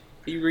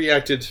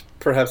reacted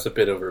perhaps a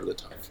bit over the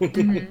top.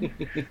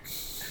 Mm-hmm.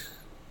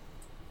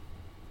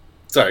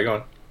 Sorry, go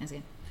on. That's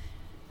good.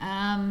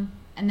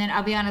 And then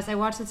I'll be honest, I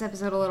watched this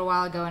episode a little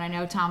while ago, and I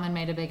know Tommen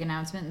made a big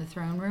announcement in the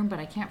throne room, but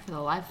I can't for the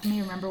life of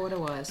me remember what it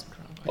was.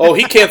 Oh,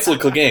 he canceled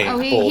Clegane.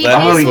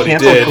 That's what he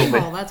did.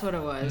 That's what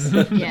it was.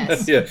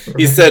 Yes. Yeah,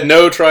 he said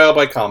no trial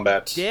by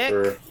combat.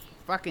 Dick.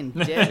 Fucking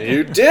dick.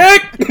 You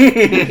dick!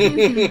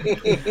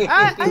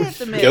 I have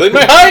to admit, killing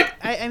my height.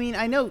 I mean,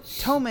 I know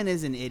Tommen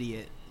is an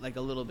idiot, like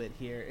a little bit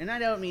here, and I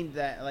don't mean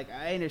that. Like,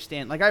 I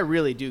understand. Like, I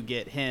really do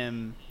get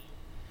him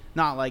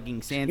not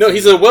liking Sansa. No,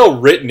 he's a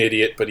well-written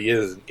idiot, but he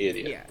is an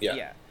idiot.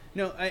 Yeah.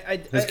 No, I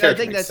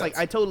think that's like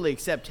I totally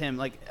accept him.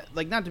 Like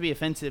not to be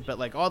offensive, but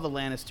like all the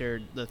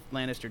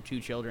Lannister 2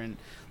 children,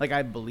 like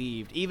I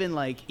believed,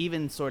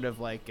 even sort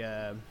of like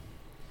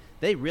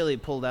they really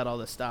pulled out all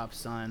the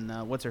stops on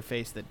what's her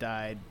face that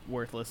died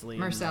worthlessly.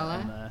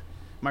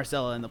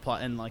 Marcella in the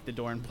plot and like the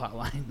Dorne plot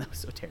line. That was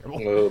so terrible.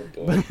 Oh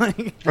boy.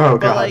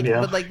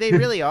 But they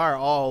really are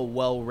all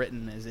well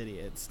written as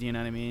idiots. Do you know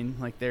what I mean?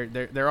 Like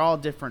they're all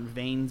different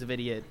veins of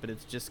idiot, but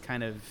it's just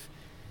kind of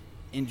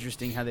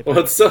interesting how they put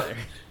it together.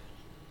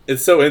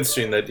 It's so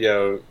interesting that,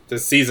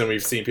 this season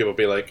we've seen people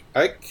be like,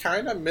 I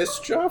kind of miss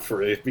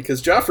Joffrey,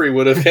 because Joffrey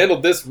would have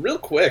handled this real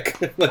quick.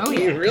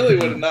 He really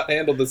would have not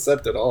handled the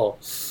sept at all.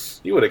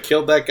 He would have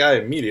killed that guy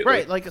immediately.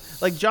 Right, like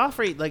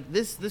Joffrey, like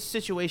this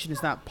situation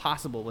is not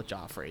possible with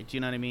Joffrey. Do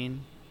you know what I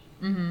mean?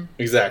 Mm-hmm.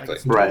 Exactly.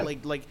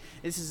 Like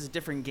this is a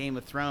different Game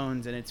of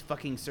Thrones, and it's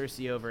fucking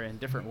Cersei over in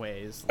different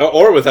ways.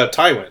 Or without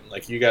Tywin,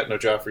 like you got no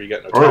Joffrey, you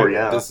got no Tywin.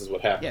 Yeah. This is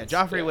what happens. Yeah,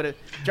 Joffrey would have.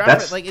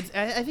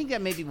 I think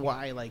that may be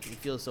why like it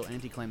feels so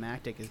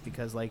anticlimactic is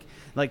because like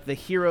the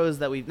heroes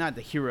that we've not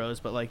the heroes,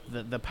 but like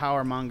the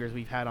power mongers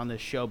we've had on this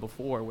show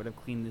before would have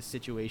cleaned this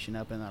situation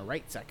up in a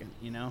right second.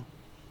 You know.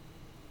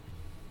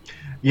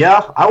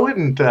 Yeah, I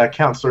wouldn't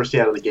count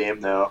Cersei out of the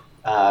game though.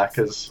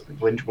 Because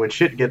when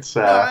shit gets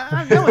no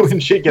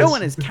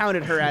one has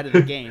counted her out of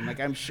the game. Like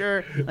I'm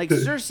sure, like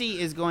Cersei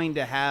is going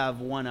to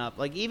have one up.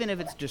 Like even if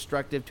it's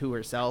destructive to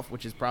herself,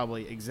 which is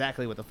probably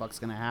exactly what the fuck's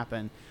gonna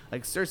happen.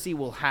 Like Cersei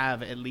will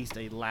have at least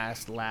a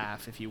last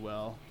laugh, if you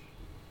will.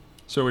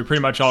 So we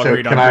pretty much all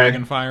agreed on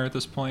Dragonfire at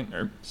this point.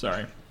 Or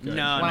sorry.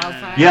 No.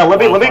 Yeah, let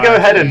me go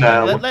ahead and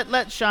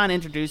let Sean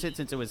introduce it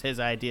since it was his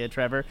idea,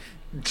 Trevor.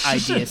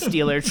 Idea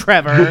stealer,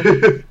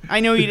 Trevor. I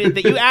know you did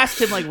that. You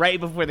asked him like right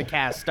before the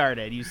cast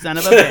started. You son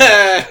of a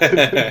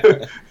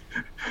bitch.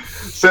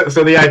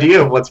 So the idea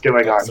of what's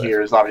going on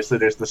here is obviously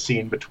there's the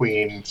scene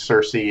between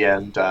Cersei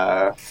and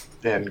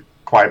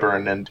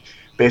Qyburn, and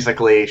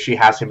basically she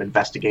has him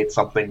investigate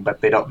something,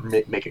 but they don't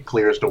make it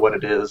clear as to what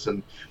it is.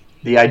 And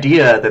the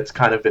idea that's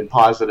kind of been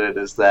posited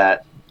is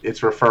that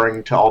it's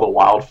referring to all the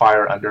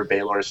wildfire under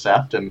Baelor's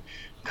Sept and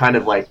kind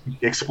of like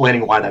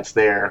explaining why that's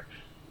there.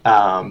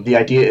 The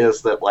idea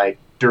is that like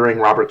during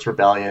Robert's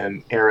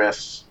Rebellion,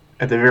 Aerys,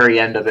 at the very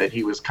end of it,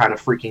 he was kind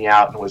of freaking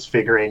out and was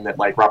figuring that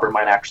like Robert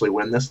might actually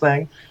win this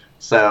thing.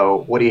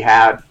 So what he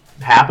had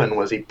happen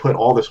was he put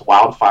all this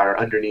wildfire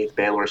underneath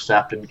Baelor's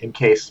Sept in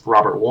case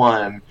Robert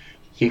won,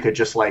 he could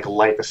just like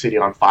light the city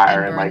on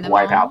fire and like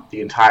wipe out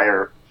the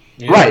entire...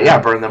 Yeah. Right, yeah,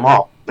 burn them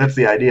all. That's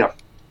the idea.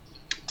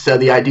 So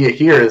the idea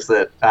here is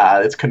that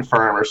it's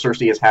confirmed, or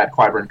Cersei has had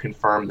Qyburn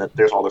confirm that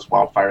there's all this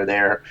wildfire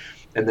there,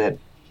 and that,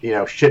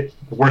 shit,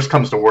 worst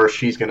comes to worst,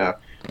 she's going to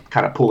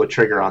kind of pull the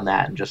trigger on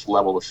that and just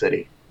level the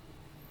city.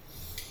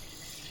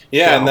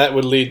 Yeah, and that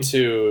would lead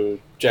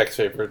to Jack's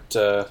favorite,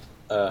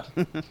 what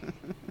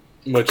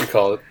you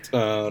call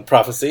it,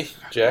 prophecy,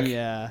 Jack.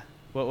 Yeah.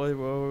 What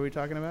were we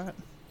talking about?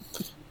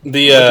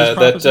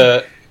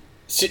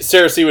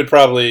 Cersei would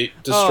probably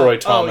destroy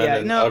Tommen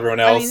and everyone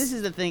else. I mean, this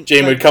is the thing.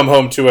 Jaime would come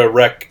home to a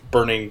wreck,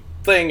 burning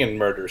thing, and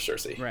murder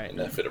Cersei. Right. In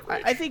a fit of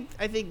rage. I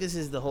think this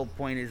is the whole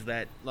point. Is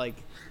that like,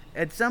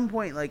 at some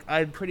point, like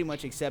I've pretty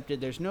much accepted.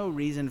 There's no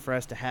reason for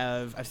us to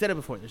have. I've said it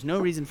before. There's no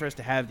reason for us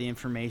to have the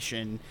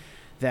information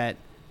that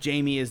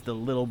Jaime is the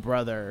little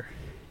brother,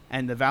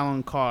 and the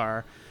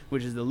Valonqar,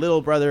 which is the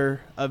little brother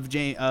of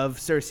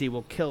Cersei,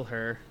 will kill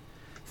her.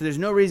 So there's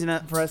no reason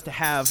for us to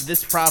have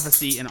this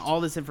prophecy and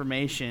all this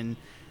information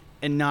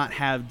and not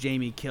have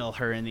Jaime kill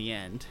her in the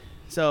end.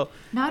 So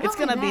it's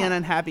gonna be an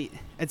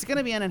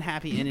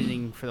unhappy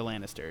ending for the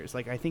Lannisters.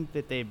 Like I think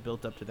that they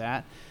built up to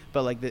that,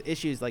 but like the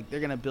issue is like they're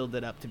gonna build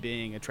it up to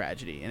being a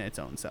tragedy in its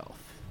own self.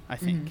 I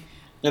think.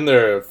 Mm-hmm. And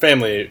their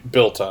family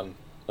built on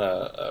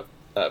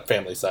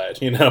family side,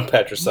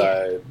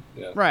 patricide.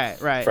 Yeah. Right.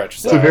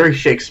 Fratricide. It's a very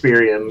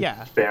Shakespearean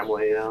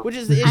family. Yeah. Which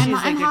is the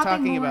issues that you're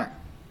talking about.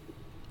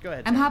 Go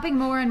ahead. I'm hopping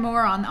more and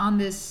more on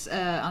this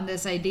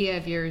idea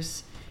of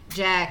yours,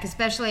 Jack,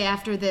 especially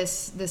after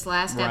this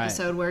last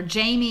episode where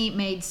Jaime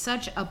made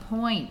such a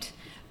point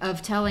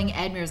of telling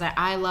Edmure, like,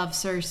 I love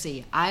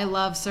Cersei,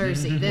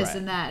 this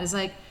and that. It's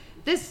like,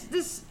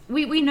 this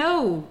we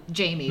know,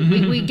 Jaime,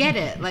 we get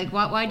it. Like,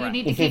 why do you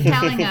need to keep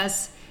telling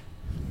us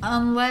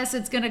unless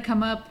it's going to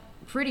come up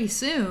pretty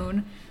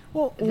soon?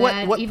 Well,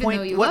 what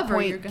point? What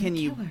point can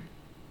you?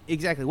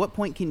 exactly. What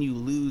point can you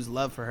lose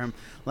love for him?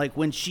 Like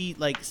when she,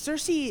 like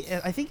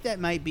Cersei, I think that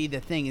might be the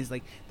thing is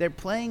like they're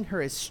playing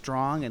her as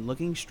strong and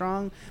looking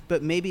strong,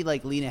 but maybe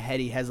like Lena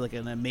Headey has like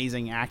an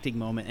amazing acting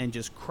moment and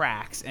just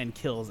cracks and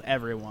kills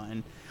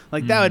everyone.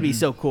 Like that would be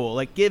so cool.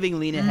 Like giving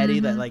Lena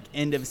Headey that like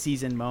end of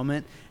season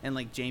moment, and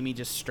like Jaime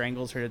just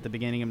strangles her at the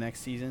beginning of next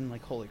season.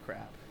 Like holy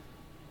crap.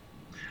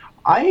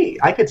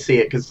 I could see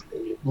it because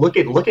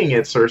looking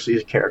at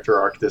Cersei's character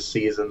arc this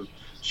season,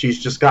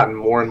 she's just gotten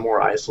more and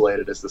more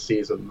isolated as the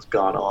season's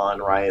gone on,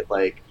 right?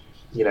 Like,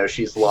 you know,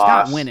 she's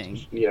lost. Not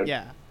winning. You know,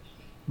 yeah.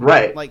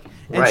 Right. Like,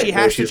 and she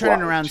has to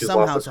turn it around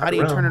somehow. So how do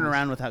you turn it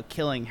around around without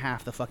killing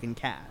half the fucking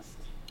cast?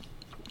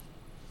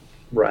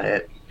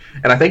 Right.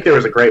 And I think there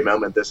was a great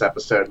moment this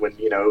episode when,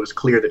 you know, it was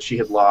clear that she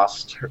had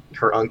lost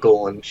her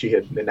uncle and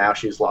now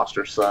she's lost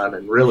her son,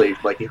 and really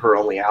like her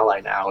only ally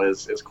now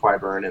is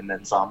Qyburn and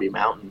then Zombie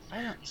Mountain.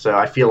 So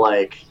I feel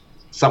like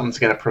something's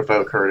going to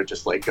provoke her to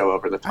just like go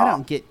over the top. I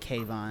don't get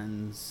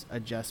Kayvon's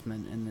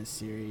adjustment in this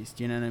series.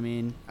 Do you know what I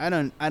mean? I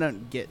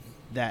don't get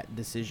that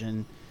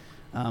decision.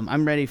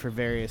 I'm ready for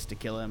Varys to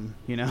kill him,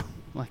 you know?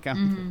 Like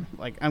I'm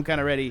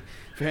kind of ready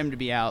for him to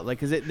be out, like,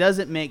 cuz it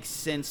doesn't make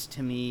sense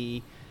to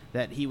me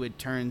that he would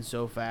turn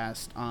so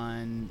fast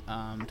on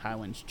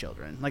Tywin's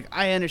children. Like,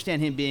 I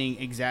understand him being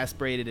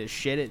exasperated as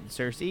shit at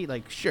Cersei.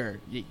 Like, sure,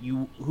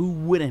 you who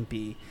wouldn't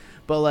be?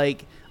 But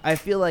like, I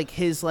feel like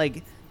his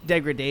like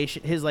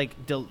degradation, he's like,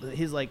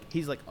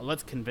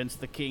 let's convince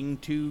the king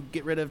to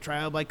get rid of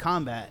trial by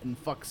combat and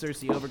fuck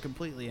Cersei over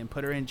completely and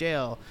put her in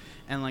jail.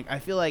 And like, I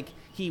feel like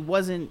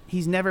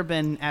he's never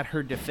been at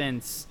her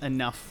defense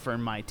enough for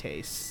my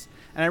tastes.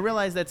 And I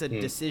realize that's a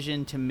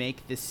decision to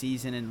make this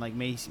season and like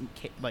make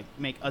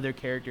other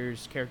character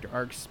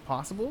arcs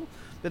possible.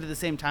 But at the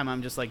same time,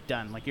 I'm just like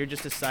done. Like, you're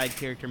just a side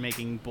character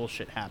making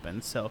bullshit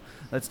happen. So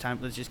let's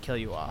just kill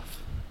you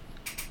off.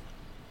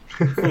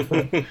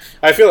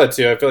 I feel that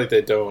too. I feel like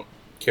they don't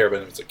care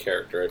about him as a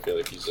character. I feel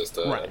like he's just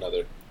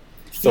another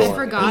thorn. I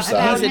forgot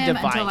about him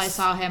until I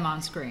saw him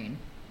on screen.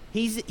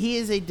 He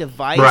is a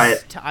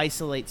device to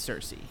isolate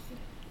Cersei.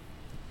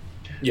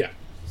 Yeah.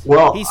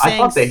 Well, he's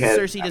saying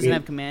Cersei doesn't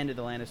have have command of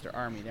the Lannister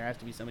army. There has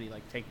to be somebody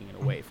like taking it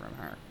away from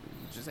her.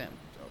 It's just him.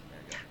 So there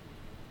you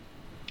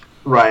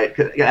go. Right.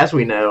 As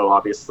we know,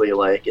 obviously,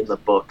 like in the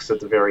books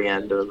at the very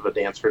end of A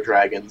Dance for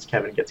Dragons,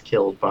 Kevin gets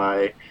killed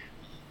by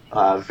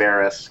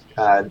Varys.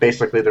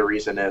 Basically, the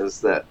reason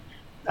is that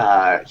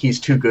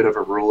he's too good of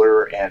a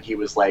ruler, and he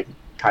was like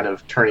kind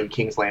of turning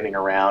King's Landing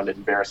around,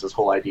 and Varys'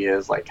 whole idea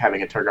is like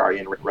having a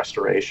Targaryen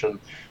restoration.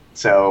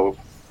 So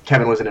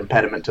Kevin was an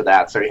impediment to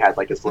that, so he had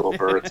like his little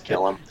birds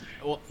kill him.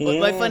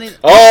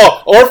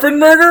 Orphan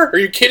murder? Are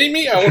you kidding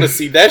me? I want to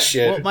see that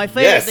shit. Well, my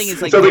favorite thing is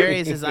like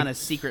Varys is on a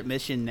secret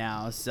mission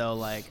now, so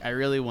like I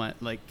really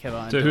want like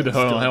Kevin. So who the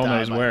hell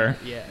knows where?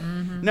 Yeah.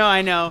 No,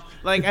 I know.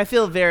 Like I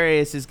feel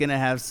Varys is gonna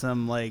have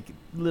some like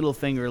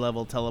Littlefinger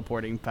level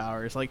teleporting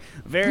powers. Like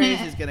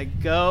Varys is gonna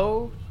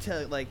go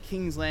to like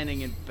King's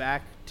Landing and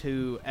back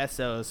to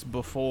Essos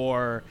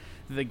before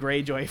the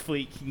Greyjoy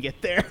fleet can get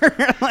there.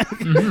 Like,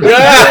 everyone's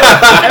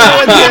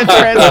gonna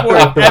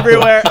transport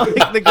everywhere.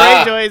 Like, the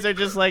Greyjoys are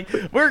just like,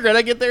 we're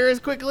gonna get there as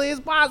quickly as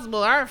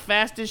possible. Our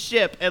fastest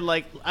ship. And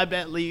like, I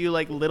bet you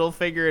like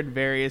Littlefinger and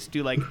Varys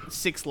do like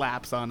 6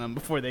 laps on them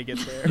before they get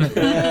there.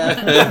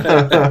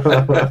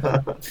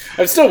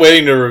 I'm still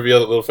waiting to reveal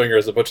that Littlefinger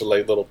has a bunch of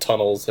like little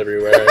tunnels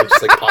everywhere. It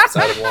just like pops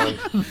out of one.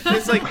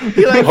 It's like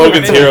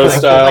Hogan's Hero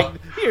style.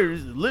 Like,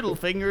 here's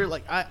Littlefinger.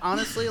 Like I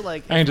honestly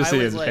like. I can just see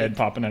his head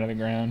popping out of the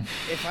ground.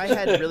 If I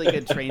had really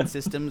good train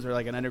systems or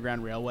like an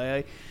underground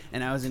railway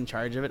and I was in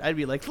charge of it, I'd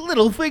be like,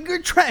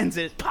 Littlefinger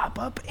Transit, pop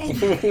up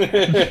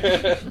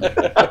anywhere.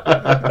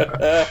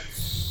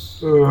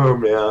 Oh,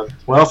 man.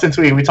 Well, since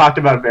we talked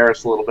about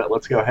Varys a little bit,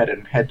 let's go ahead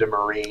and head to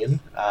Marine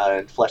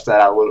and flesh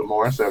that out a little bit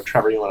more. So,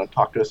 Trevor, you want to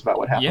talk to us about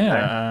what happened there?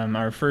 Yeah,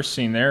 our first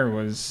scene there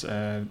was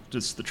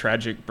just the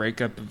tragic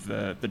breakup of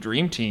the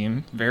Dream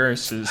Team.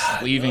 Varys is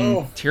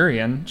leaving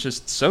Tyrion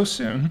just so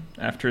soon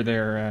after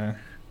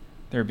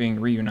they're being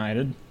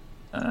reunited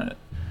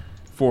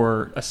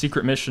for a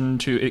secret mission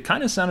to... It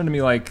kind of sounded to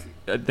me like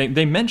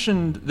they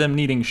mentioned them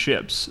needing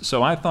ships,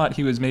 so I thought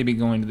he was maybe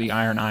going to the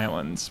Iron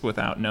Islands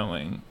without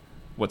knowing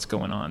what's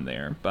going on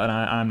there, but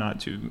I'm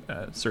not too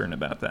certain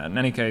about that. In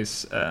any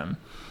case,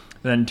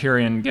 then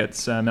Tyrion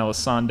gets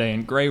Melisandre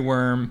and Grey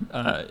Worm.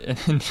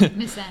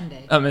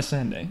 Missandei.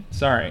 Missandei.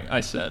 Sorry, I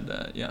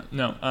said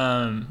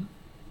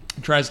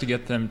tries to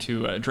get them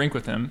to drink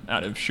with him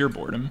out of sheer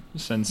boredom,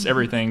 since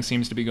everything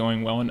seems to be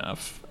going well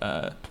enough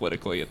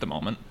politically at the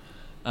moment.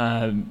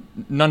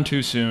 None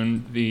too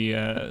soon,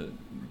 the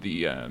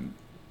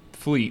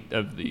fleet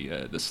of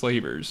the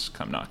slavers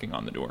come knocking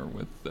on the door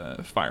with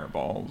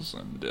fireballs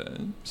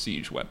and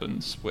siege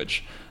weapons,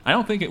 which I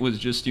don't think it was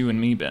just you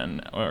and me,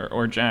 Ben,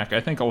 or Jack.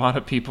 I think a lot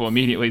of people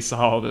immediately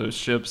saw those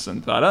ships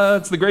and thought,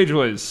 it's the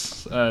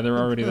Greyjoys. They're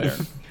already there.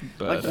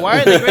 But, like,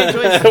 why are the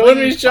Greyjoys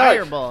playing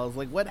fireballs?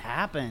 Like, what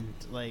happened?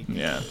 Like,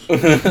 yeah.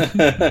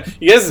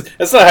 Yes,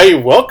 that's not how you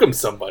welcome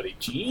somebody.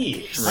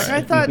 Jeez. Like,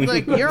 I thought,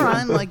 like, you're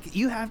on, like,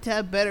 you have to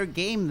have better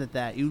game than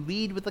that. You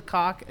lead with the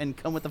cock and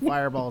come with the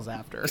fireballs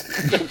after.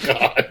 Oh,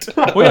 God.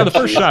 Well, yeah, the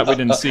first shot we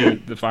didn't see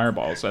the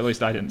fireballs. At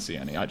least I didn't see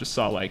any. I just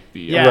saw like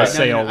the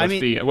sail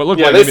with the. What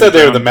looked like they said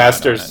they were the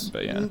masters.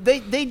 But yeah,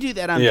 they do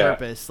that on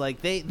purpose.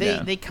 Like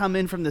they come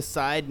in from the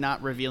side,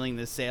 not revealing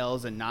the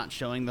sails and not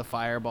showing the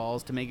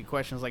fireballs to make it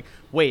question. It's like,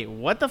 wait,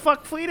 what the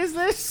fuck fleet is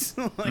this?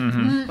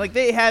 Like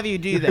they have you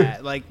do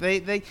that. Like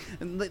they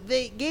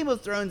Game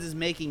of Thrones is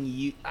making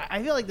you.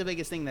 I feel like the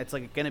biggest thing that's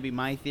like going to be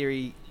my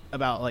theory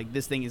about like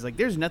this thing is like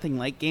there's nothing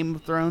like Game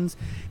of Thrones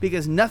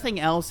because nothing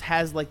else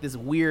has like this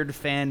weird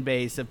fan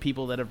base of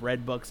people that have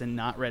read books and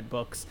not read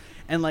books,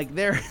 and like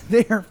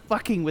they're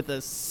fucking with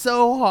us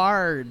so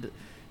hard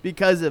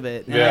because of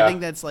it. And I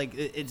think that's like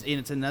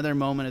it's another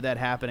moment of that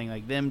happening,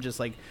 like them just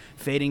like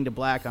fading to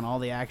black on all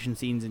the action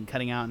scenes and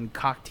cutting out and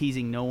cock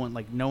teasing no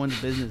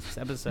one's business this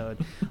episode.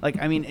 Like,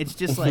 I mean, it's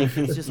just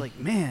like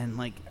man,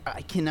 like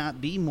I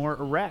cannot be more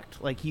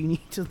erect. Like you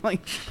need to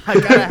like I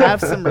gotta have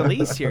some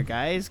release here,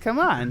 guys. Come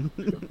on.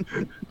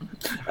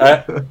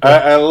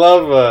 I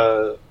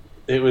love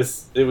it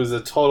was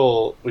a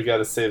total we got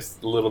to save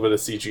a little bit of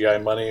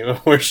CGI money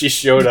where she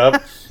showed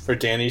up or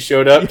Dany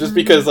showed up just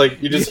because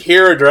like you just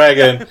hear a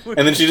dragon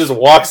and then she just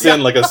walks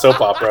in like a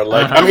soap opera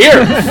like I'm here.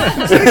 And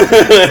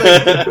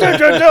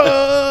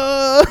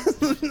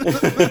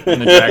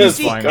the dragon's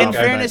flying off in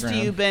fairness to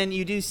you, Ben,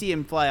 you do see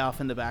him fly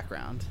off in the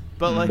background.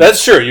 But like,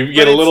 that's true. You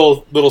get a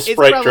little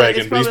sprite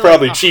dragon, but he's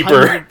probably like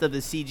cheaper. Of the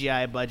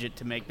CGI budget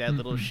to make that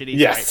little shitty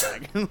sprite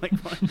dragon. Like,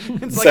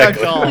 it's exactly. like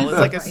a gull. It's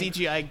like a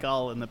CGI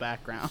gull in the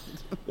background.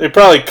 They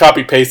probably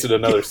copy pasted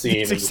another scene.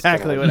 It's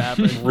exactly what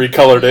happened.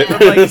 Recolored it.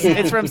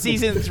 It's from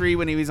season 3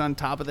 when he was on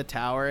top of the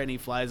tower and he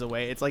flies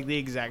away. It's like the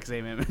exact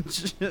same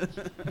image.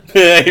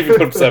 Yeah, even put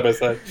them side by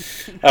side.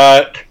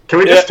 Can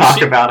we just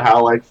talk about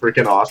how like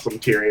freaking awesome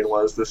Tyrion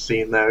was this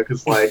scene though?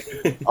 Because like,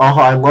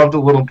 I loved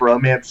the little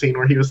bromance scene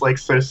where he was like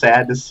so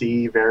sad to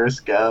see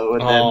Varys go,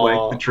 and then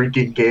like the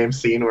drinking game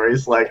scene where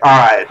he's like, "All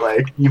right,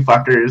 like you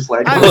fuckers,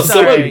 like I'm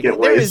sorry. Get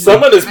wasted."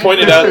 Someone has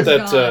pointed out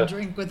that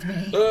drink with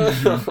me.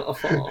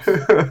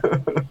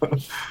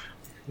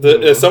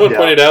 Someone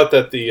pointed out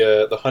that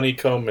the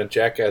honeycomb and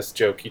jackass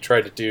joke he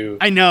tried to do.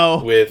 I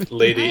know with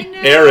Lady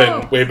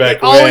Erin way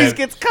back when. Always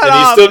gets cut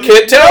off. And he still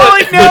can't tell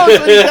it. No one knows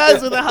what he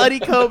does with a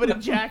honeycomb and a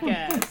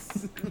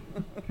jackass.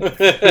 What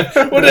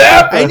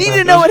happened? I need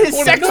to know what his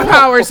sex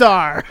powers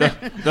are.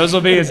 Those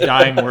will be his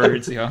dying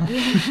words, yo.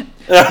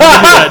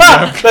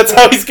 That's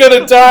how he's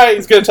gonna die.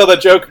 He's gonna tell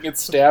that joke and get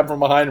stabbed from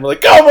behind and be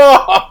like, "Come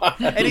on!"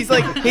 And he's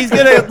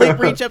gonna like,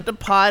 reach up to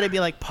Pod and be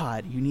like,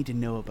 "Pod, you need to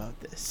know about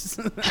this."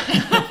 And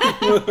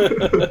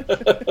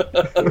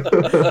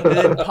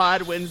then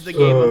Pod wins the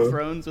Game of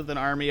Thrones with an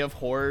army of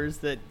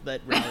whores that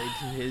rallied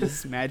to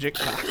his magic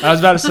cock. I was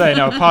about to say,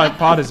 no,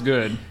 Pod is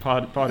good.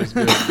 Pod is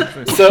good.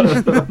 So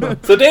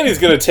Dany's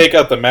gonna take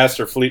out the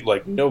Master Fleet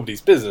like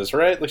nobody's business,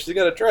 right? Like she's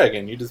got a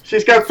dragon.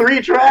 She's got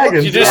 3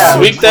 dragons. You just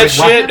sweep that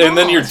shit and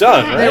then you're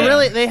done,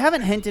 right? They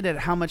haven't hinted at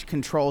how much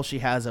control she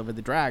has over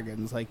the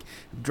dragons. Like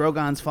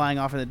Drogon's flying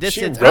off in the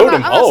distance. She rode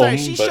him home.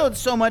 She showed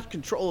so much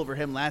control over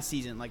him last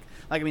season.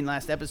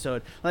 Last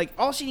episode. Like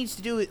all she needs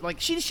to do is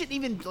like she shouldn't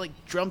even like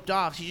jumped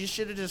off. She just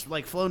should have just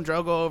like flown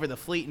Drogo over the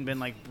fleet and been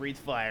like, breathe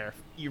fire.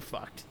 You're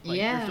fucked.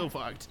 Like, you're so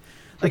fucked.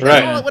 Like,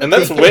 right, and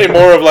that's way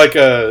more of like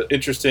a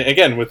interesting.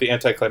 Again, with the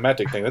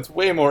anticlimactic thing, that's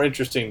way more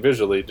interesting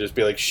visually. Just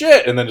be like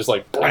shit, and then just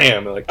like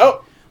blam, and like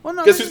oh. Well,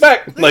 no, guess who's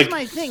back? This like is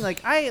my thing.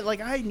 Like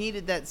I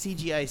needed that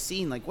CGI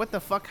scene. Like, what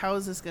the fuck? How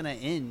is this gonna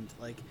end?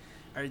 Like,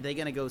 are they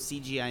gonna go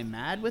CGI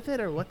mad with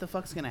it, or what the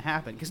fuck's gonna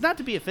happen? Because not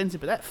to be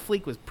offensive, but that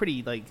fleet was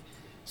pretty like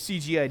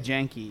CGI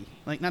janky.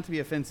 Like, not to be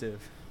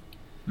offensive.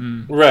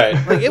 Right.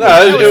 Like, it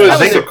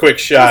was a quick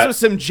shot. This was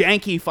some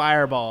janky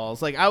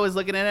fireballs. Like, I was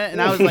looking at it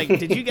and I was like,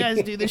 did you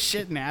guys do this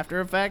shit in After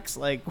Effects?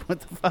 Like,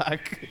 what the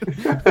fuck?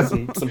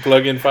 some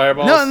plug-in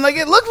fireballs? No, and like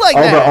it looked like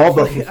that.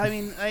 Like, I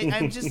mean,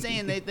 I'm just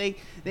saying they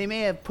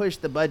may have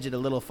pushed the budget a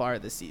little far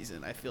this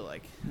season, I feel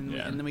like. And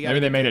then we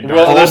maybe they made it dark.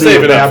 Well, they're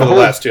saving it up for the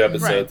last 2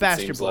 episodes, right, it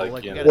seems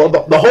like. You know. Well,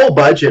 the whole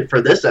budget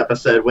for this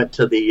episode went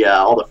to the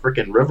all the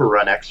freaking River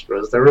Run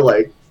extras. There were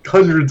like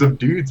hundreds of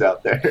dudes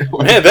out there.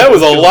 Man, that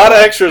was a lot of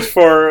extras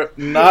for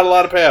not a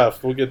lot of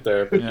payoff. We'll get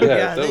there. But we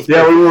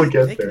will get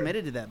there. They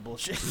committed to that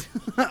bullshit.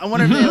 I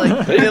wonder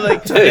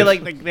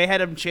if they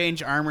had them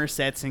change armor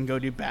sets and go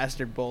do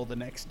Bastard Bowl the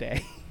next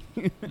day.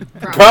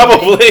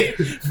 Probably.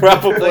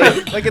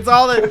 Like it's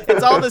all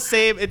the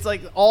same. It's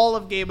like all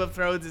of Game of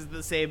Thrones is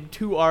the same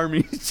 2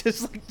 armies,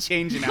 just like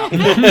changing out. Put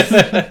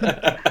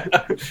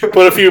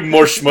a few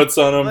more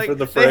schmutz on them like, for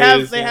the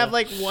phrase. They have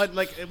like one,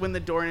 like when the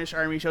Dornish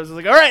army shows, it's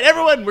like, all right,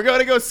 everyone, we're going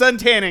to go sun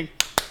tanning.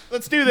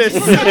 Let's do this.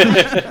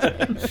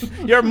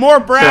 You're more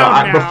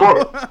brown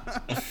now.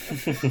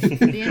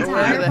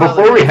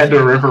 Before we head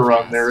to River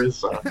Run, there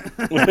is. Oh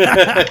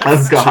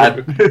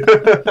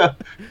God.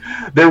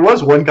 There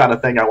was one kind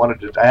of thing I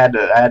had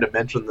to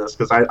mention this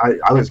because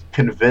I was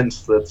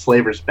convinced that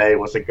Slaver's Bay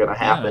wasn't going to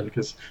happen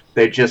because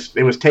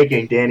it was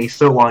taking Dany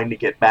so long to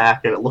get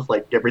back, and it looked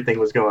like everything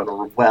was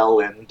going well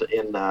in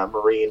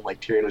Marine,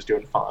 like Tyrion was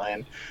doing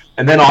fine,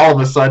 and then all of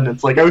a sudden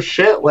it's like, oh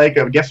shit, like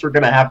I guess we're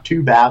going to have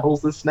 2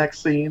 battles this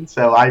next scene.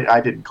 So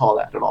I didn't call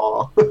that at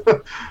all.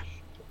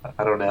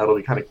 I don't know. It'll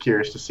be kind of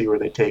curious to see where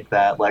they take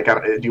that. Like,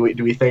 do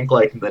we think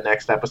like the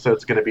next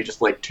episode's going to be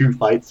just like 2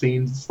 fight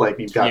scenes? Like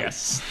you've got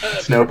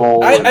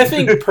Snowball. I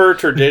think per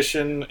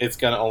tradition, it's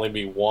going to only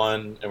be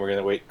 1, and we're going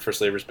to wait for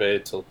Slaver's Bay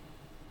till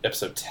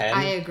episode 10.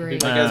 I agree.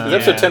 Because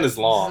episode 10 is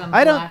long.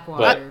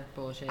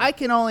 I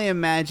can only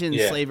imagine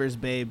Slaver's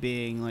Bay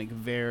being like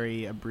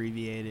very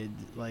abbreviated.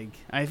 Like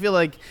I feel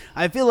like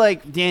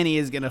Dany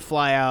is going to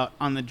fly out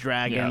on the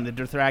dragon. The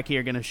Dothraki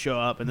are going to show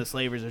up, and the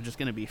Slavers are just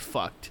going to be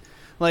fucked.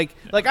 Like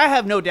I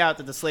have no doubt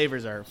that the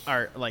Slavers are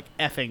like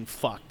effing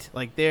fucked.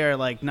 Like they're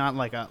like not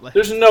like a. Like,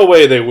 there's no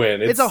way they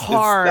win. It's a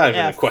hard not even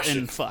F a question.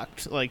 and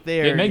fucked. Like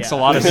they're. It makes a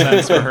lot of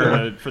sense for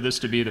her for this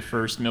to be the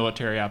first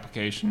military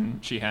application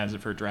she has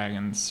of her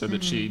dragons, so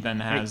that she then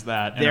has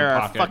that in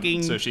her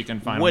pocket, so she can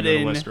finally go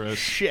to Westeros.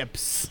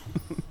 Ships.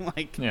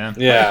 Like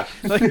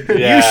Like,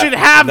 you should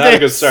have not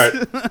this. Not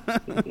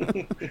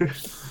a good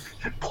start.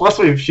 Plus,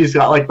 she's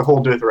got like the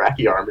whole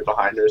Dothraki army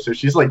behind her, so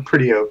she's like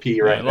pretty OP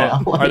right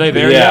now. Are they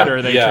there yet, or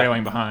are they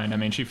trailing behind? I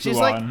mean, she flew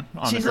on.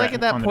 She's the like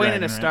at that point dragon,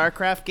 in a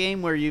StarCraft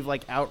game where you've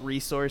like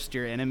out-resourced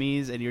your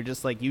enemies, and you're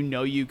just like you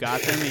got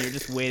them, and you're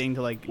just waiting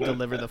to like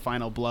deliver the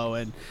final blow,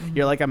 and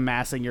you're like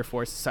amassing your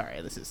forces.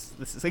 Sorry, this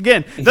is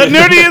again the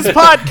nerdiest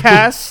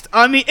podcast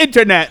on the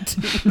internet.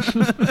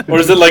 Or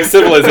is it like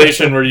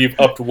Civilization where you've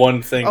upped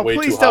one thing way too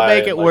high? Please don't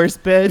make it worse,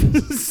 Ben.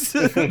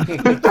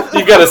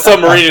 You've got a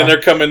submarine and they're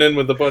coming in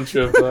with a bunch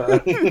of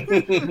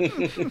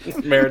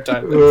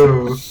maritime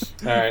things.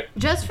 All right.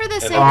 Just for the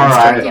sake of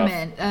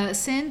argument,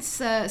 since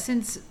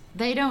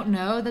they don't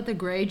know that the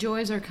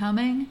Greyjoys are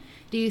coming,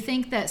 do you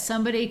think that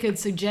somebody could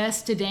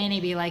suggest to Dany,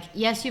 be like,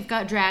 yes, you've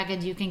got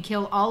dragons, you can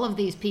kill all of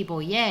these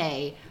people,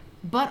 yay,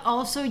 but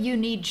also you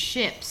need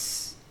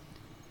ships.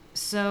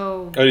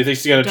 So. Oh, do you think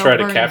she's going to try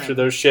to capture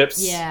those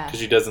ships? Yeah. Because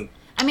she doesn't.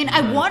 I mean,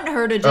 I want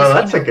her to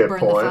just burn the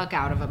fuck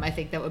out of them. I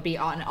think that would be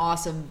an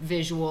awesome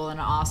visual and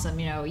an awesome,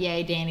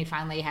 yay, Dany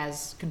finally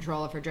has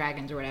control of her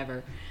dragons or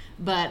whatever.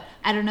 But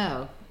I don't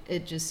know.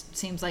 It just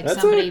seems like that's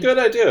somebody. That's a good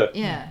idea.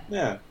 Yeah.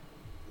 Yeah.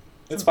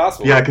 It's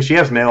possible. Yeah, because she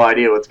has no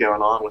idea what's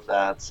going on with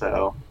that.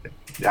 So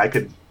I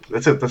could.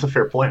 That's a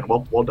fair point.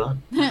 Well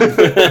done.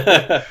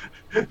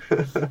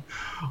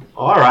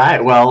 All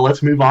right. Well,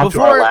 let's move on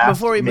to our last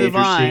before we move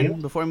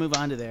on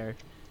to there.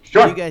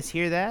 Sure. Did you guys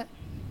hear that?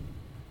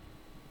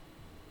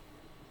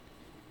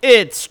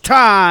 It's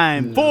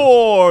time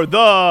for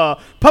the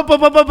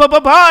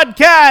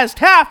podcast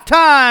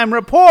halftime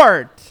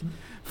report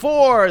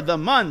for the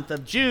month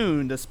of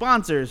June. The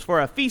sponsors for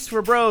A Feast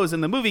for Bros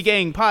and the Movie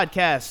Gang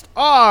podcast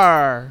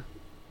are...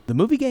 The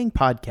Movie Gang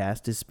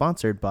podcast is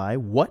sponsored by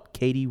What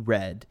Katie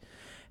Read.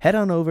 Head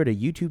on over to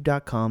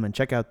youtube.com and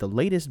check out the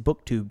latest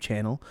BookTube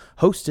channel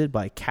hosted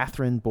by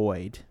Catherine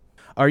Boyd.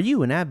 Are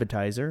you an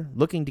advertiser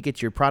looking to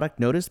get your product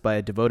noticed by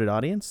a devoted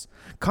audience?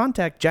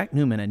 Contact Jack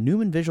Newman at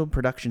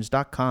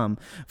newmanvisualproductions.com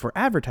for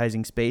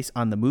advertising space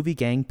on the Movie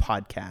Gang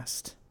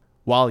podcast.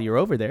 While you're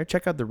over there,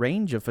 check out the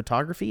range of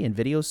photography and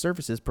video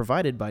services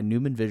provided by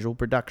Newman Visual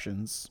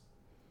Productions.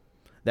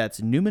 That's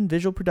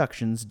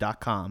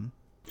newmanvisualproductions.com.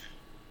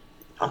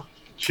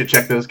 Should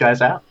check those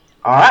guys out.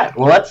 All right,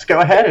 well, let's go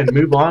ahead and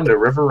move on to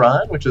River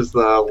Run, which is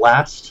the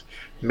last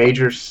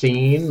major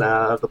scene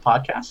of the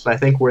podcast. I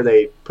think where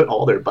they put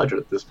all their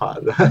budget this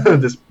episode.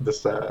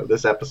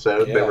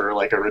 Yeah. There were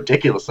like a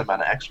ridiculous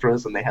amount of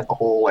extras, and they had the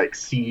whole like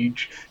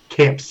siege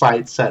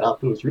campsite set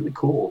up. It was really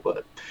cool.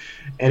 But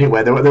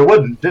anyway, there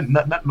wasn't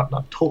not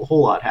a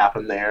whole lot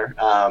happened there.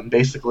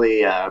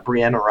 Basically,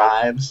 Brienne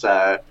arrives,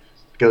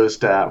 goes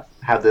to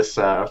have this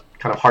kind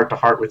of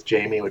heart-to-heart with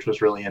Jaime, which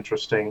was really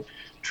interesting.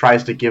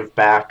 Tries to give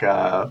back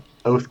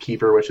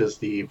Oathkeeper, which is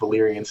the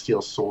Valyrian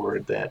steel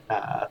sword that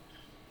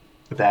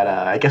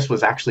I guess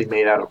was actually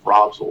made out of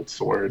Rob's old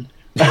sword.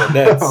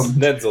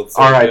 Ned's old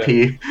sword.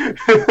 R.I.P.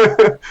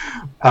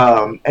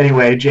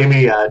 Anyway,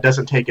 Jaime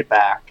doesn't take it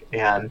back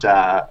and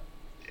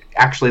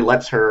actually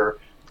lets her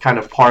kind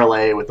of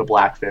parlay with the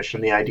Blackfish.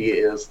 And the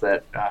idea is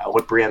that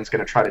what Brienne's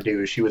going to try to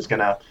do is she was going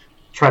to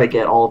try to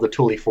get all of the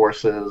Tully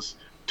forces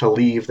to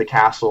leave the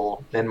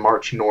castle and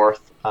march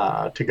north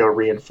to go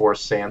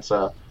reinforce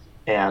Sansa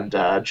and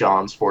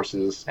Jon's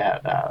forces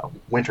at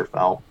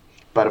Winterfell.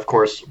 But of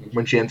course,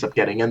 when she ends up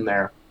getting in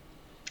there,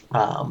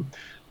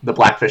 the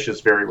Blackfish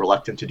is very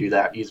reluctant to do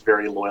that. He's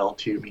very loyal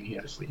to me.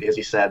 As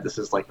he said, this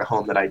is like the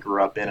home that I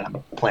grew up in, and I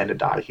plan to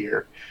die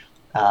here.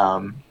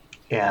 And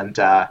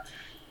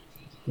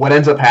what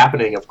ends up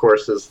happening, of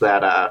course, is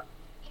that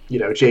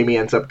Jaime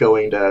ends up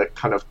going to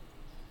kind of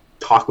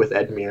talk with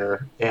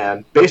Edmure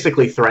and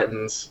basically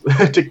threatens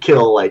to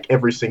kill like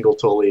every single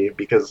Tully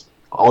because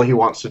all he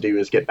wants to do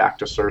is get back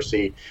to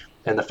Cersei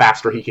and the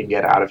faster he can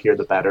get out of here,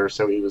 the better.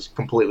 So he was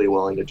completely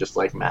willing to just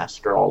like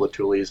massacre all the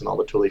Tulis and all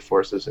the Tuli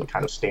forces and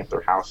kind of stamp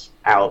their house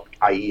out,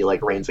 i.e.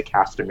 like Reigns of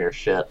Castamere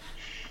shit.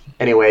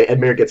 Anyway,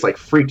 Edmure gets like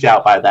freaked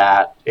out by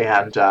that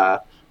and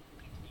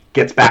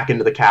gets back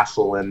into the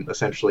castle and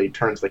essentially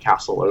turns the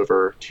castle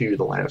over to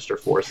the Lannister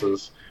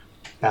forces.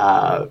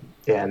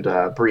 And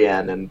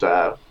Brienne and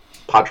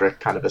Podrick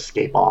kind of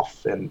escape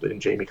off, and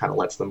Jaime kind of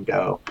lets them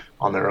go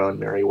on their own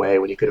merry way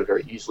when he could have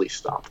very easily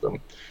stopped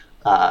them.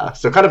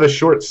 So kind of a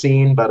short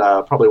scene,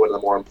 but probably one of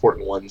the more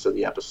important ones of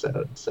the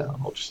episode. So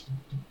I'll just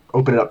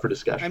open it up for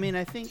discussion. I mean,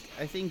 I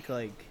think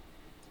like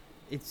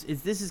it's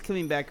this is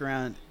coming back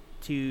around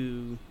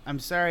to. I'm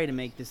sorry to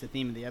make this a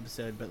theme of the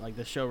episode, but like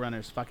the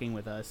showrunners fucking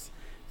with us.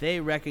 They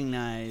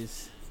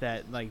recognize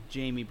that like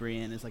Jaime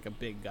Brienne is like a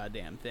big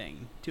goddamn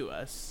thing to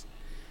us.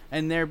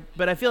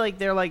 But I feel like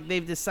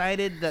they've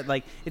decided that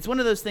like it's one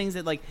of those things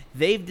that like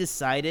they've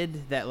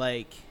decided that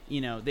like, you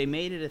know, they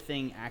made it a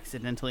thing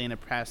accidentally in a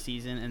past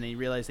season and they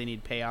realized they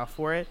need payoff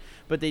for it,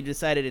 but they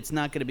decided it's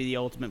not going to be the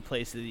ultimate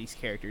place that these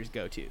characters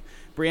go to.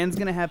 Brienne's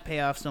going to have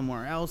payoff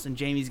somewhere else and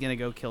Jaime's going to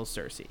go kill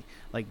Cersei.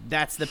 Like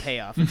that's the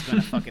payoff that's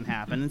going to fucking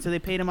happen. And so they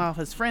paid him off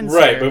as friends.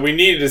 Right, here. But we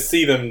needed to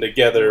see them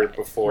together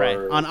before. Right,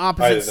 on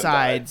opposite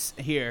sides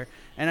here.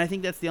 And I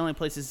think that's the only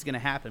place this is going to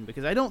happen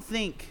because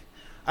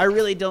I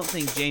really don't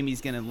think Jaime's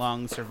gonna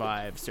long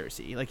survive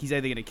Cersei. Like he's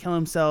either gonna kill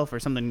himself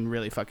or something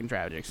really fucking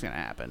tragic is gonna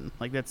happen.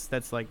 Like that's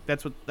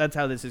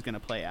how this is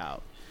gonna play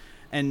out.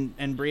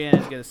 And Brienne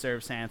is gonna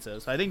serve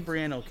Sansa. So I think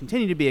Brienne will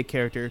continue to be a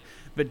character,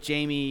 but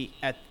Jaime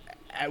at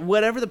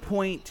whatever the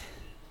point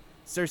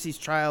Cersei's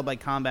trial by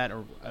combat,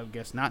 or I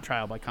guess not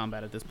trial by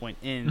combat at this point,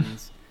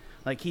 ends,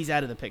 like he's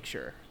out of the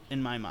picture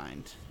in my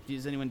mind.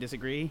 Does anyone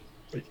disagree?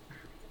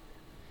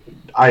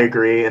 I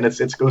agree, and it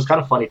was kind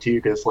of funny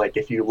too because like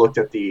if you looked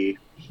at the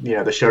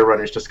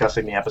showrunners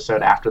discussing the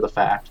episode after the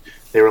fact,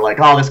 they were like,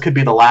 "Oh, this could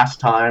be the last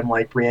time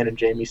like Brienne and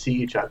Jaime see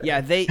each other." Yeah,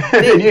 they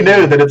you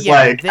know that it's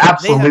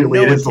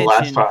absolutely it is the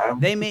last time.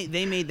 They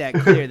made that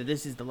clear that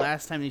this is the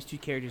last time these two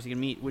characters are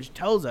gonna meet, which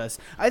tells us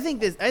I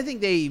think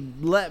they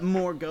let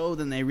more go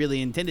than they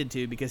really intended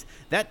to because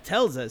that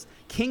tells us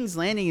King's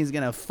Landing is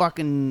gonna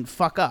fucking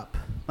fuck up.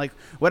 Like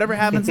whatever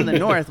happens in the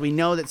north, we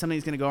know that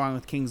something's gonna go wrong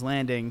with King's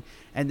Landing,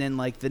 and then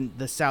like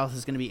the south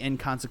is gonna be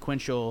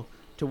inconsequential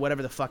to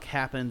whatever the fuck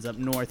happens up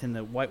north and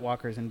the White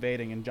Walkers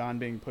invading and Jon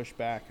being pushed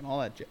back and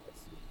all that jazz.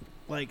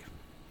 Like,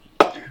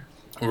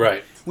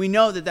 right. We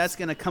know that that's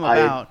going to come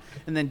about,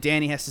 and then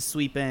Dany has to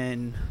sweep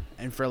in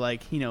and for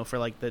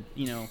the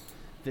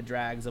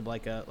drags of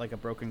like a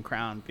broken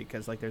crown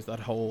because like there's that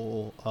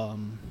whole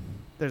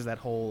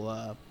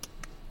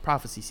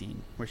prophecy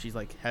scene where she's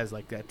like has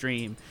like that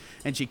dream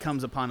and she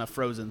comes upon a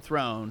frozen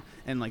throne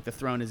and like the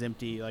throne is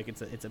empty, like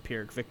it's a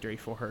Pyrrhic victory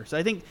for her. So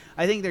I think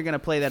they're gonna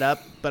play that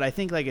up, but I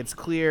think like it's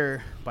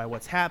clear by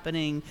what's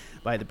happening,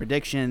 by the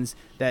predictions,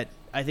 that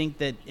I think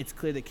that it's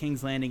clear that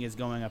King's Landing is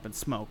going up in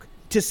smoke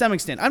to some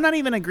extent. I'm not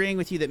even agreeing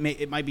with you that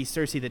it might be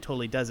Cersei that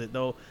totally does it,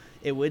 though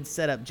it would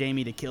set up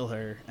Jaime to kill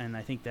her, and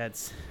I think that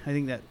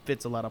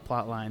fits a lot of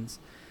plot lines.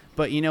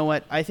 But you know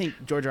what? I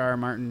think George R.R.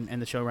 Martin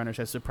and the showrunners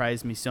have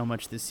surprised me so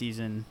much this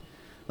season.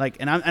 Like,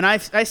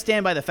 I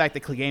stand by the fact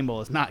that Clegane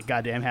Bowl is not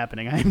goddamn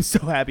happening. I am so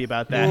happy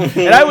about that.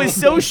 And I was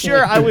so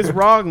sure I was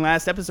wrong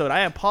last episode. I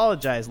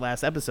apologized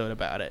last episode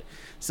about it.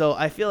 So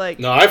I feel like...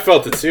 No, I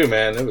felt it too,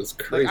 man. It was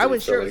crazy. Like, I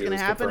was sure it was going to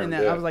happen, and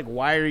I was like,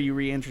 why are you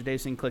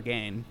reintroducing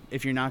Clegane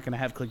if you're not going to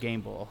have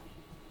Clegane Bowl?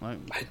 I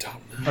don't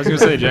know. I was going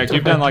to say, Jack,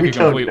 you've done like a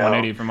complete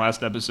 180 from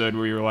last episode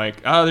where you were like,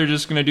 oh, they're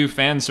just going to do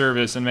fan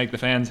service and make the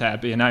fans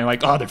happy. And now you're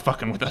like, oh, they're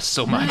fucking with us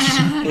so much.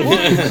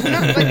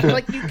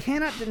 like you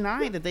cannot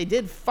deny that they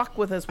did fuck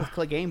with us with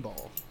Clegane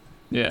Bowl.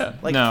 Yeah.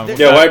 Like, no.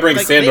 Yeah, why bring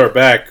Sandor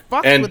back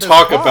and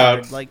talk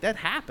about... Like, that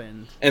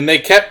happened. And they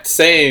kept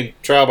saying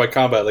trial by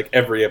combat like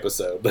every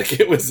episode. Like,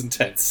 it was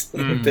intense.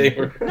 They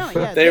were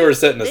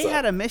setting us up. They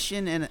had a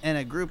mission and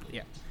a group...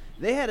 Yeah.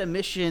 They had a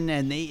mission,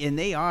 and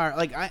they are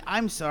like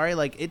I'm sorry,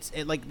 like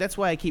like that's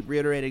why I keep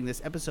reiterating this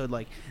episode.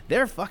 Like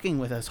they're fucking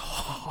with us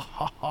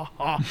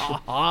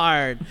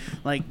hard.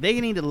 Like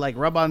they need to like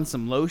rub on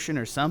some lotion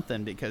or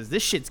something because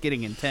this shit's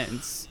getting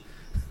intense.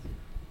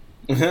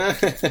 Sorry,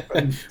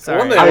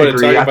 one thing I want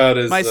to talk about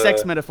is my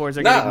sex metaphors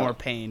are getting more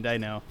pained. I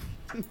know.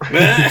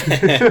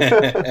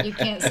 You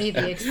can't see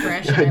the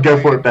expression.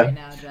 Go for it, Ben. Right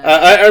now, Jeff.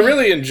 I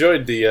really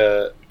enjoyed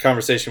the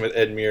conversation with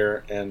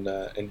Edmure and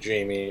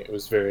Jaime. It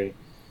was very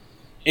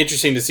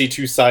interesting to see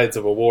two sides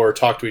of a war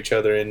talk to each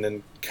other and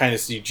then kind of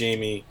see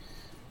Jaime.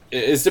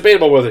 It's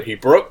debatable whether he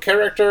broke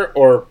character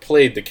or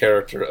played the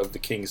character of the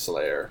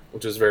Kingslayer,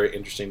 which was very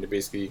interesting to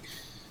basically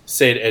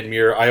say to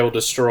Edmure, I will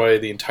destroy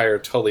the entire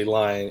Tully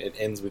line. It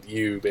ends with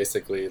you,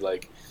 basically.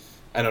 Like,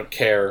 I don't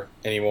care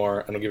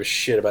anymore. I don't give a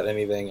shit about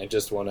anything. I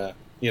just want to,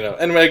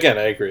 And again,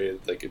 I agree.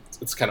 Like,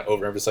 it's kind of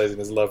overemphasizing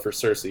his love for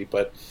Cersei,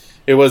 but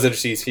it was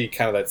interesting to see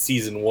kind of that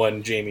season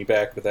 1 Jaime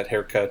back with that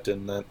haircut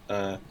and that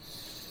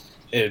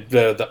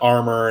the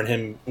armor and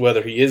him,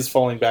 whether he is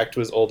falling back to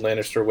his old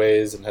Lannister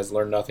ways and has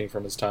learned nothing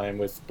from his time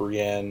with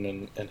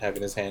Brienne and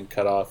having his hand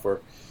cut off,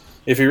 or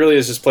if he really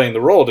is just playing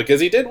the role,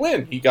 because he did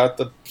win. He got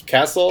the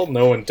castle.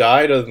 No one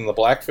died other than the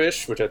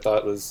Blackfish, which I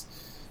thought was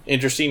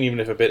interesting, even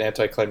if a bit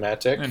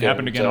anticlimactic. And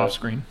happened again off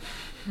screen.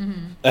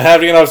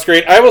 Having it off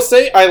screen. I will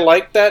say I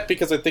like that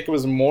because I think it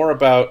was more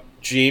about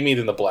Jamie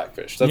than the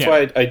Blackfish. That's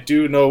why I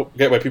do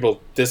get why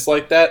people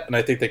dislike that, and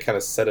I think they kind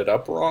of set it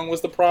up wrong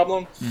was the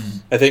problem.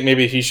 I think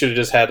maybe he should have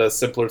just had a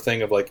simpler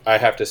thing of like, I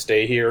have to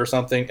stay here or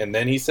something, and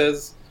then he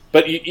says,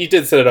 but he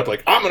did set it up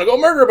like, I'm going to go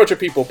murder a bunch of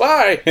people,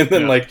 bye! And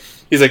then like,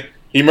 he's like,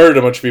 he murdered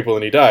a bunch of people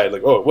and he died.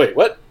 Like, oh, wait,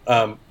 what?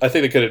 I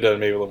think they could have done it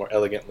maybe a little more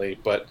elegantly,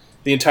 but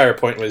the entire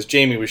point was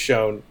Jamie was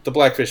shown the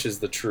Blackfish is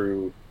the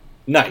true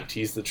knight.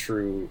 He's the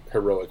true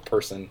heroic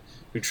person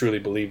who truly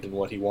believed in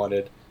what he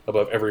wanted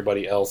above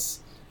everybody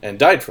else and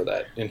died for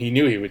that. And he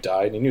knew he would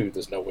die, and he knew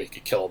there's no way he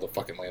could kill the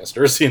fucking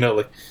Lannisters.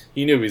 Like,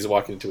 he knew he was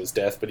walking into his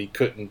death, but he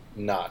couldn't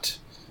not.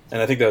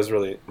 And I think that was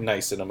really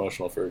nice and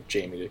emotional for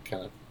Jamie to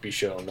kind of be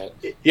shown that,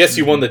 yes,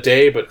 you won the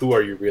day, but who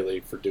are you really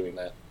for doing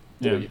that?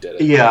 The way you did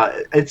it. Yeah,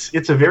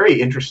 it's a very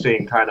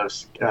interesting kind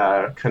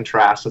of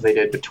contrast that they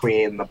did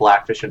between the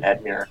Blackfish and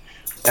Edmure.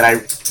 And I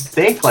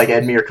think like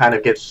Edmure kind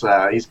of gets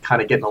he's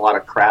kind of getting a lot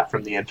of crap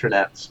from the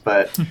internets,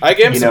 but I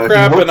gave him some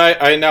crap, and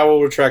I now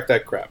will retract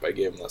that crap I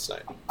gave him last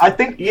night. I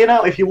think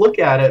if you look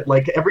at it,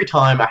 like every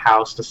time a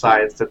house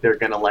decides that they're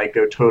gonna like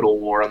go total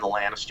war on the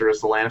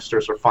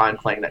Lannisters are fine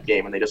playing that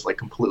game, and they just like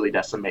completely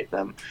decimate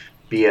them.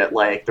 Be it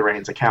like the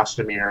Reigns of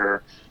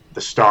Castamere,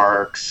 the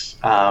Starks,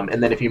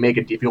 and then if you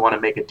want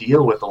to make a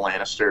deal with the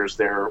Lannisters,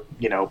 they're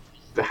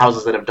the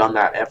houses that have done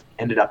that have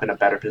ended up in a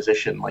better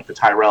position. Like the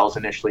Tyrells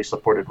initially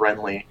supported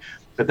Renly,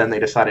 but then they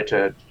decided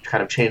to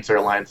kind of change their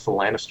alliance to the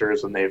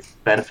Lannisters, and they've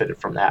benefited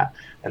from that.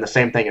 And the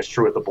same thing is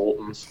true with the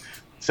Boltons.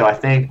 So I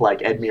think like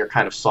Edmure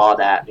kind of saw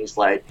that, and he's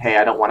like, hey,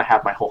 I don't want to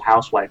have my whole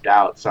house wiped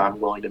out, so I'm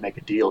willing to make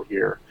a deal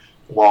here.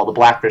 While the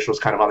Blackfish was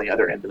kind of on the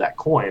other end of that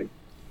coin,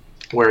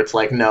 where it's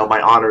like, no,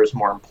 my honor is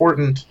more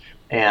important,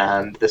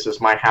 and this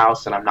is my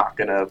house, and I'm not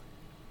going to,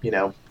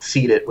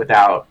 cede it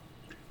without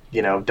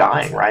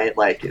dying, right?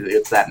 Like,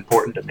 it's that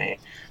important to me.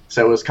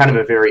 So it was kind of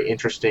a very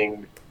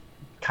interesting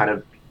kind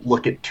of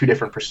look at two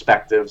different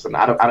perspectives, and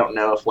I don't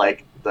know if,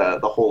 like, the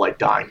whole, like,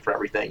 dying for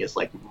everything is,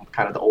 like,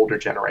 kind of the older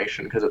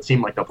generation, because it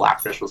seemed like the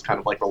Blackfish was kind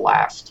of, like, the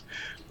last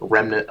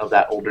remnant of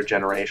that older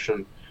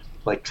generation.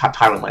 Like,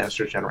 Tywin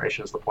Lannister's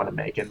generation is the point I'm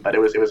making, but it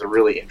was a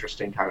really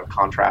interesting kind of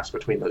contrast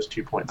between those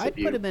 2 points of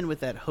view. I'd put him in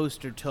with that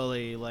Hoster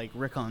Tully, like,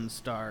 Rickon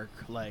Stark,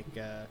 like,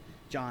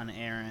 John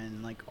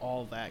Aaron, like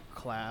all that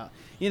cloud,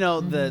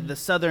 the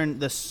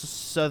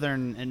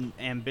southern and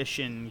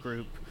ambition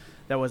group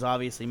that was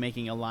obviously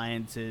making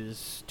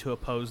alliances to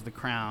oppose the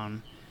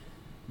crown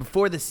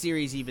before the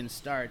series even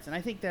starts. And I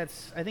think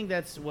that's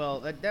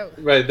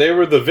right. They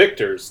were the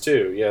victors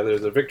too. Yeah, they're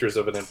the victors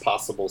of an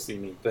impossible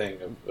seeming thing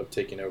of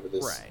taking over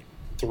this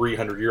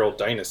 300-year-old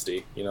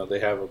dynasty. They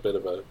have a bit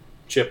of a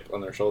chip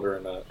on their shoulder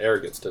and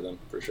arrogance to them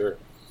for sure,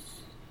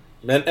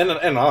 and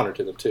an honor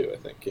to them too. I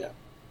think, yeah.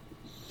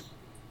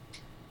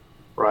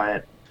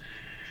 Right.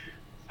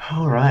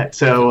 All right.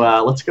 So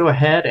let's go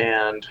ahead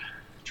and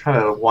try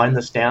to wind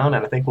this down,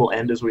 and I think we'll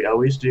end as we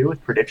always do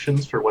with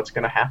predictions for what's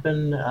going to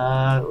happen.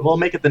 We'll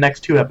make it the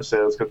next 2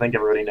 episodes, because I think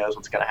everybody knows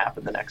what's going to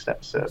happen the next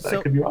episode, but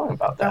I could be wrong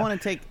about that. I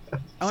want to take.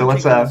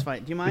 Let's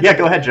fight. Do you mind? Yeah,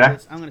 go ahead,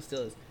 Jack. I'm going to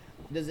steal this.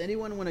 Does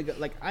anyone want to go?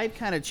 Like, I've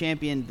kind of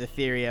championed the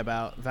theory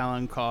about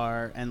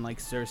Valonqar and like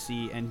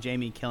Cersei and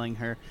Jamie killing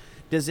her.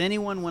 Does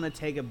anyone want to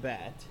take a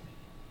bet?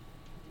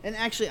 And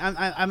actually,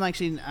 I'm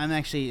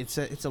actually it's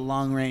a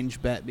long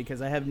range bet,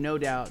 because I have no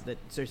doubt that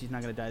Cersei's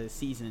not going to die this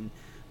season,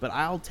 but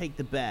I'll take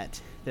the bet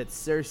that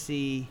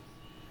Cersei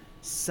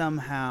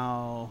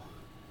somehow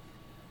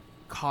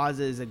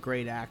causes a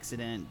great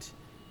accident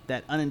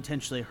that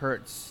unintentionally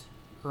hurts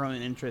her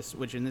own interests,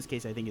 which in this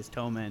case I think is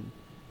Tommen,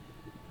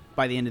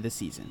 by the end of the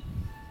season.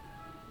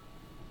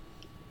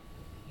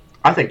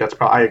 I think that's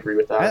probably. I agree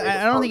with that.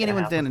 I don't think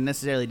anyone's going to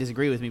necessarily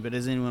disagree with me, but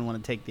does anyone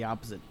want to take the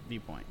opposite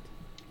viewpoint?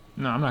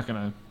 No, I'm not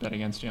gonna bet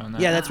against you on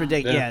that. Yeah, that's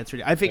ridiculous. Yeah, it's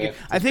ridiculous.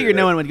 I figured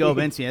no one would go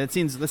against me. That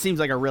seems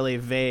like a really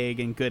vague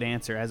and good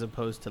answer, as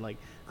opposed to like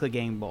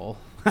Clegane Bowl.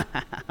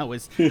 I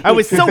was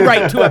so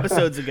right 2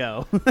 episodes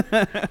ago.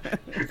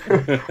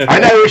 I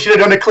know we should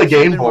have done a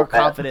Clegane Bowl. More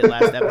confident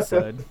last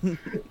episode.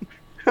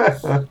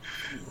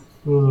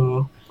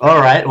 All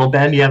right. Well,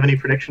 Ben, do you have any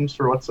predictions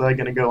for what's going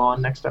to go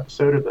on next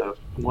episode, or the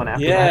one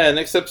after that? Yeah,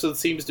 next episode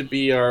seems to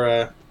be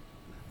our.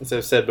 As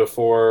I've said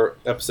before,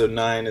 episode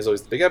 9 is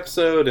always the big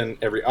episode, and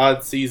every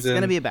odd season, it's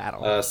going to be a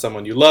battle.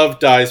 Someone you love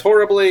dies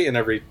horribly, and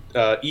every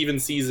even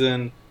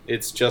season,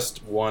 it's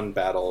just one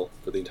battle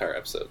for the entire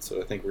episode.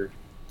 So I think we're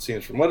seeing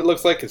from what it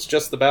looks like, it's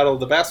just the Battle of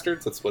the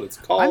Bastards. That's what it's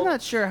called. I'm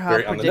not sure how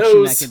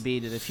prediction that could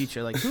be to the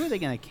future. Like, who are they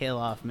going to kill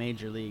off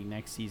Major League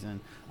next season,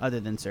 other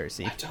than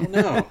Cersei?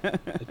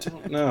 I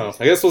don't know.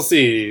 I guess we'll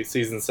see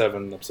season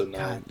 7, episode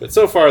 9. God. But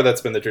so far, that's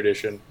been the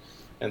tradition,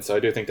 and so I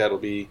do think that'll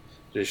be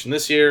tradition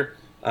this year.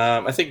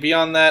 I think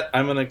beyond that,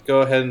 I'm going to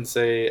go ahead and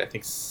say I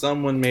think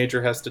someone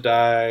major has to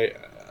die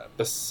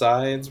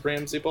besides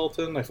Ramsay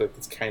Bolton. I feel like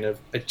that's kind of...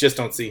 I just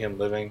don't see him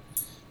living.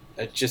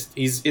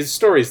 his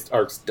story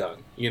arc's done.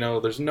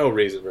 There's no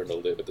reason for him to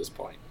live at this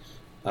point,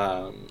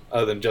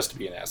 other than just to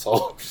be an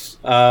asshole.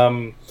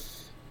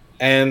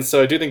 And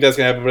so I do think that's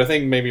going to happen, but I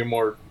think maybe a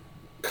more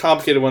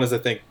complicated one is I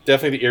think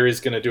definitely the Erie's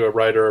going to do a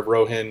writer of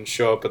Rohin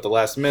show up at the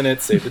last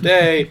minute, save the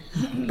day,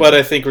 but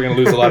I think we're going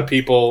to lose a lot of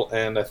people,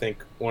 and I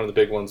think one of the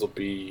big ones will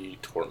be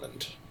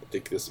Tormund. I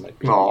think this might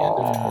be the end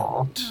of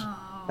Tormund.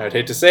 I'd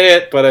hate to say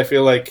it, but I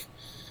feel like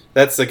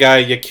that's the guy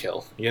you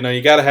kill. You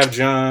got to have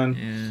Jon.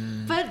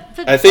 Yeah.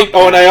 But I think.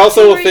 And I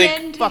also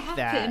think. Fuck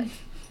that.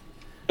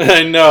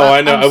 I know.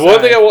 One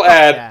thing I will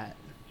add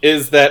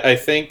is that I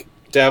think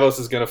Davos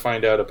is going to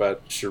find out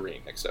about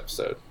Shireen next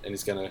episode, and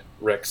he's going to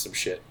wreck some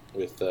shit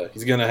with.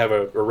 He's going to have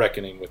a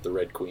reckoning with the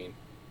Red Queen,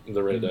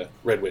 the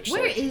Red Witch.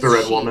 Where is the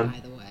Red she, Woman? by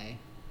the way?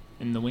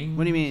 In the wing.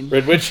 What do you mean?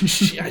 Red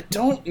Witch. I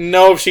don't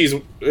know if she's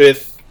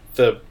with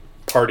the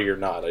party or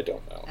not. I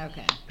don't know.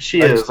 Okay.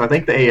 She is. I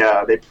think they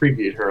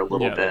previewed her a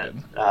little bit.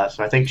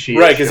 So I think she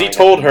right, because he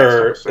told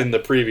her in the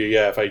preview,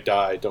 if I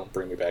die, don't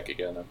bring me back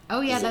again.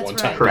 Oh yeah,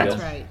 that's right. Correct.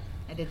 That's right.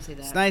 I did see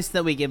that. It's nice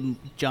that we give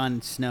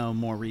Jon Snow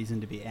more reason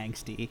to be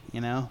angsty,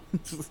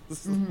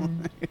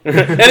 Mm-hmm.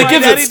 And it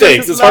gives it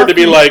stakes. It's hard to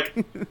be like...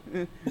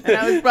 And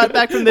I was brought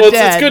back from the dead.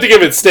 dead. It's good to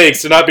give it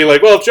stakes, to not be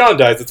like, well, if Jon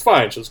dies, it's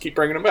fine. She'll just keep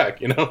bringing him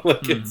back,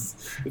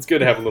 It's good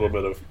to have a little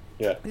bit of...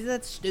 Yeah.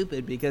 That's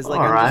stupid, because,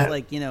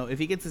 if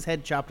he gets his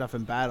head chopped off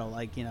in battle,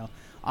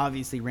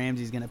 obviously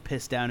Ramsay's going to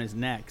piss down his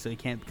neck, so he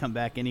can't come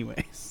back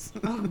anyways.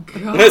 Oh,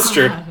 God. That's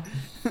true.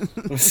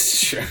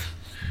 That's true.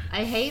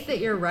 I hate that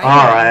you're right.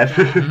 All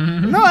right.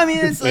 No, I mean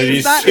it's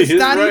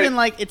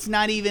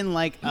not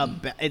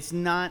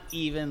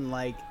even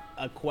like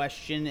a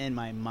question in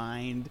my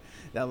mind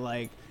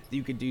that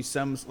you could do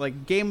some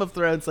Game of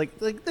Thrones like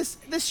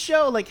this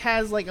show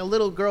has a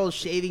little girl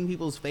shaving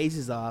people's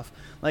faces off,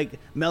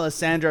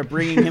 Melisandre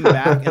bringing him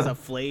back as a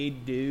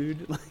flayed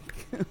dude,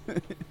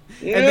 and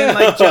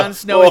then Jon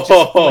Snow is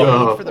just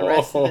flayed for the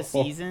rest of the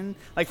season,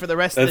 for the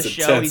rest of the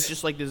show intense. He's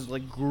just this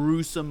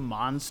gruesome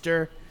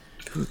monster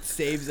who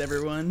saves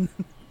everyone.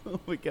 Oh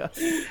my god!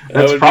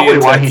 That's probably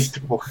why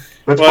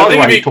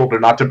he told her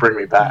not to bring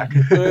me back,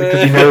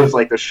 because he knows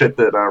the shit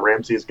that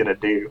Ramsay's gonna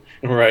do.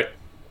 Right.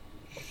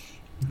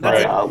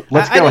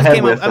 Let's go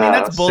ahead with.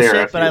 That's bullshit,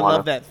 Sarah, but I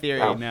love that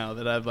theory now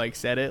that I've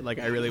said it.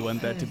 I really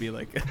want that to be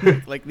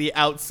the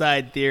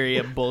outside theory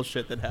of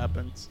bullshit that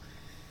happens.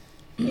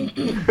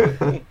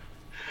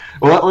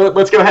 Well,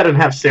 let's go ahead and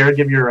have Sarah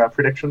give your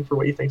prediction for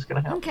what you think is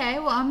going to happen. Okay,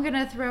 well, I'm going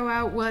to throw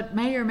out what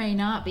may or may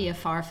not be a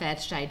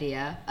far-fetched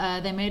idea.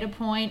 They made a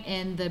point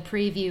in the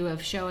preview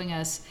of showing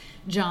us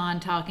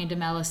Jon talking to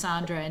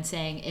Melisandre and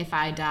saying, if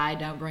I die,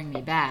 don't bring me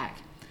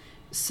back.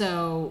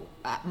 So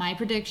my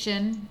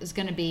prediction is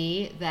going to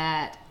be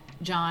that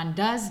Jon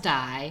does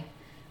die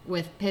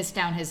with piss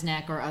down his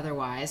neck or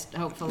otherwise,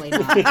 hopefully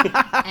not.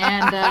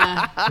 And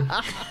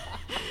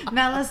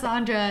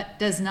Melisandre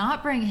does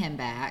not bring him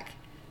back,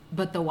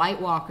 but the White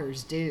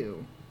Walkers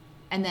do.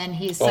 And then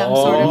he's some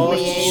sort of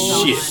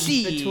liaison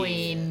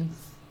between,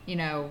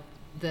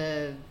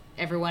 the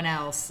everyone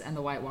else and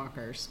the White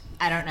Walkers.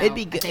 I don't know. It'd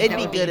be good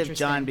if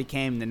Jon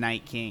became the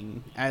Night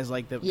King as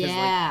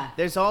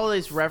there's all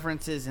these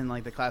references in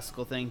the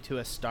classical thing to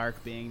a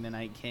Stark being the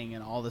Night King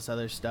and all this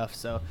other stuff.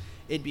 So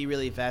it'd be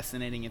really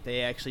fascinating if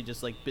they actually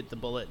just bit the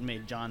bullet and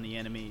made Jon the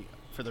enemy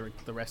for the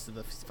rest of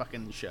the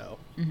fucking show.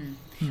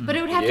 Mm-hmm. But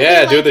it would have to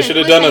be they should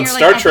have done on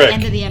Star Trek. At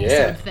the end of the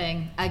episode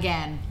thing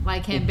again,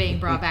 him being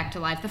brought back to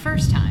life the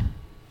first time.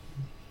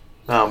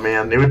 Oh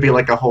man, it would be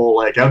a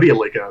whole it would be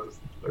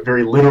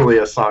very literally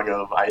a song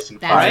of ice and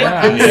fire.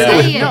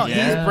 No,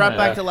 he's brought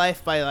back to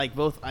life by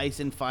both ice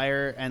and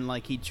fire, and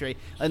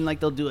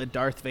they'll do a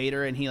Darth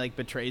Vader, and he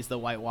betrays the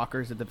White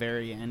Walkers at the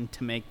very end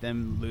to make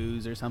them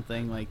lose or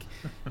something.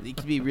 It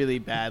could be really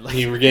bad.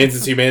 He regains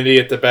his humanity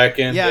at the back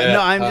end. Yeah.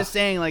 No, I'm just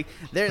saying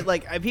they're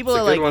people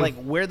are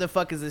where the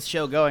fuck is this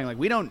show going?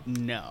 We don't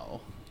know.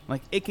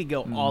 It could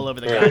go all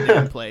over the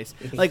goddamn place.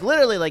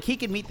 Literally, he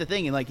could meet the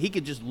thing and he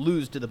could just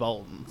lose to the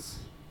Boltons.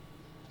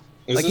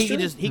 He could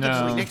just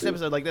next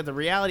episode that's a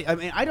reality. I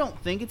mean, I don't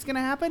think it's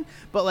gonna happen,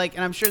 but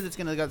and I'm sure that's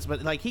gonna go.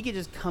 But he could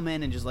just come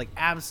in and just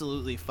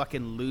absolutely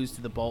fucking lose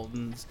to the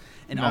Boltons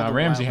and all the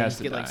Ramsay has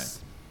to die.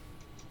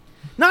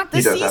 Not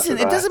this season.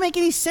 It doesn't make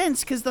any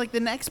sense because the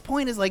next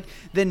point is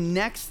the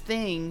next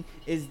thing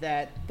is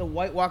that the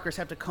White Walkers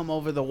have to come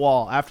over the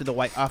wall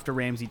after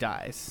Ramsay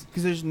dies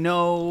because there's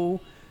no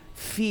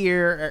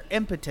fear or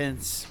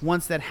impotence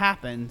once that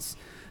happens.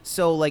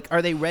 So,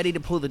 are they ready to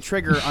pull the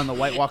trigger on the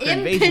White Walker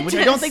invasion? Which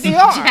I don't think they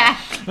are.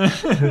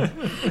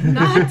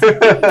 Not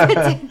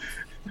impotent.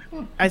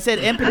 I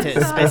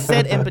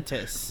said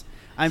impetus.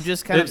 I'm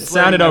just kind of. It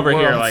sounded over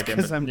here like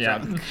because I'm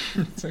drunk.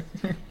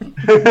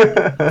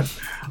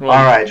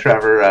 All right,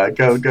 Trevor,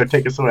 go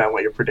take us away on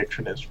what your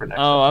prediction is for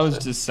next. I was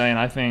just saying.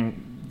 I think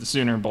the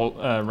sooner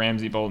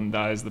Ramsay Bolton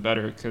dies, the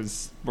better,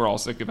 because we're all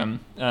sick of him.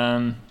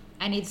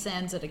 I need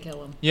Sansa to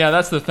kill him. Yeah,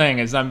 that's the thing,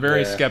 is I'm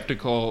very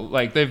skeptical.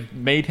 They've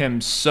made him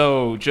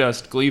so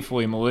just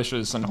gleefully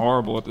malicious and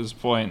horrible at this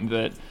point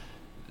that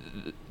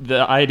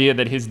the idea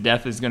that his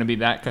death is going to be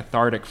that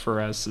cathartic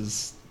for us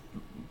is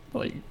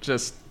like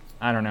just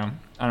I don't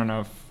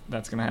know if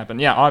that's going to happen.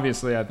 Yeah,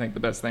 obviously I think the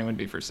best thing would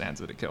be for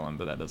Sansa to kill him,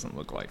 but that doesn't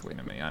look likely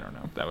to me. I don't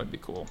know. That would be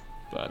cool.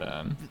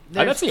 But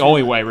that's the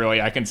only way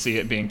really I can see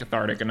it being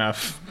cathartic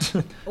enough.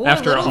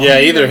 After all. Yeah,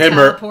 either him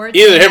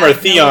or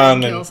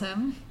Theon kills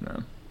him.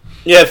 No.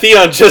 Yeah,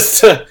 Theon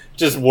just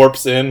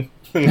warps in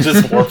and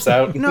just warps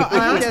out. No,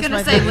 I was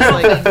gonna say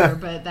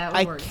Littlefinger, but that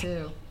would work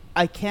too.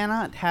 I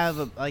cannot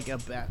have I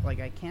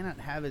cannot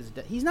have his.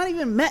 He's not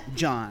even met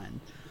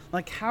Jon.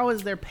 Like, how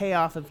is there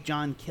payoff if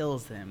Jon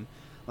kills him?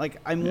 Like,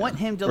 I want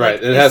him to.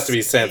 Right, it has to be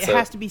Sansa. It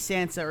has to be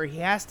Sansa, or he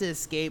has to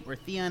escape, or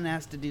Theon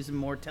has to do some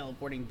more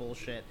teleporting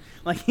bullshit.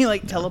 Like he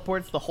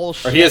teleports the whole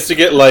shit. Or he has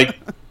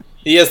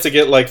to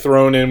get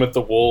thrown in with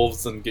the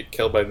wolves and get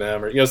killed by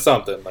them, or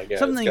something like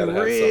something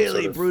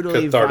really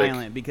brutally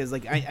violent. Because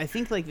I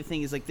think the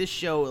thing is this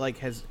show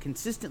has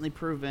consistently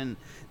proven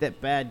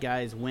that bad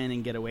guys win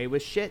and get away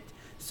with shit.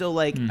 So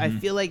I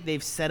feel like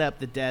they've set up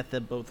the death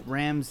of both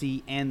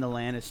Ramsay and the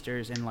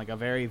Lannisters in a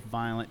very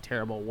violent,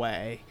 terrible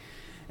way.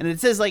 And it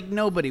says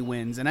nobody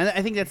wins, and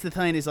I think that's the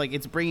thing is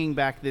it's bringing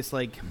back this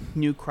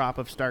new crop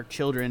of Stark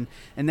children,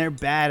 and they're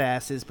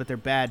badasses, but they're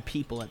bad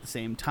people at the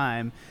same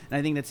time. And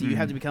I think that's you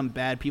have to become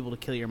bad people to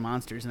kill your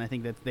monsters, and I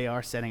think that they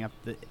are setting up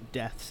the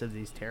deaths of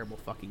these terrible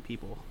fucking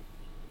people.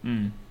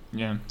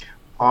 Yeah.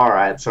 All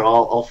right, so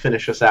I'll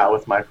finish us out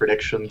with my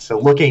prediction. So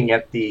looking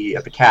at the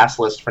cast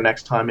list for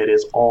next time, it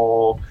is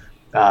all.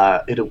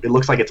 It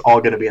looks like it's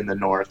all going to be in the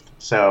north.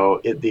 So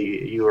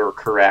you are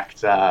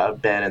correct,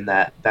 Ben, in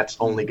that's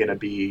only going to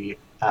be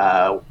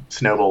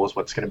Snowball is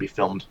what's going to be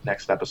filmed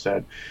next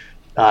episode.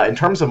 In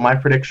terms of my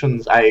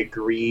predictions, I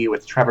agree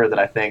with Trevor that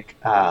I think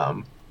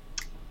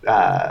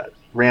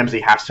Ramsay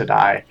has to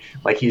die.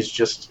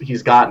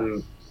 He's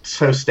gotten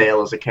so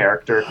stale as a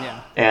character,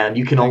 and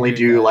you can only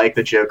do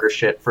the Joker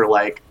shit for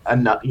a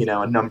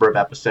number of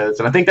episodes.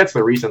 And I think that's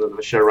the reason that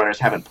the showrunners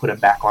haven't put him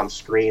back on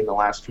screen the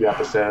last few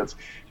episodes.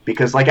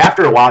 Because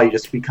after a while you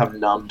just become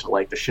numb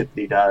to the shit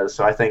that he does.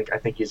 So I think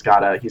he's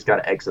gotta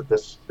exit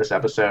this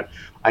episode.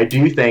 I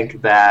do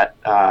think that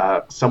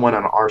someone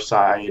on our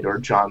side or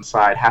Jon's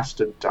side has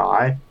to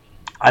die.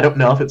 I don't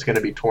know if it's going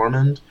to be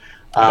Tormund.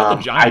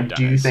 I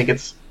do think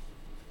it's.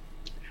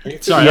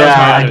 Sorry,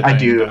 I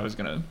do. I was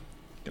gonna.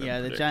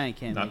 The giant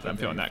can't. Not that I'm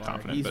feeling that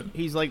confident, but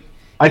he's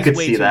I could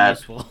see that.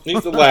 Useful.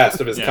 He's the last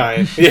of his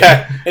kind.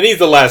 Yeah, and he's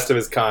the last of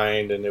his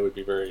kind, and it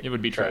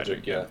would be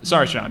tragic. Yeah.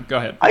 Sorry, Sean. Go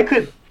ahead.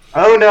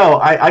 Oh no,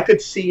 I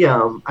could see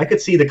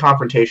the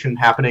confrontation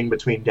happening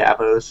between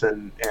Davos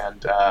and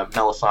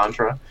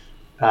Melisandre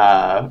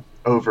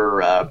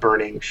over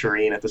burning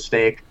Shireen at the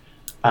stake.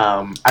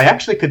 I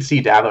actually could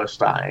see Davos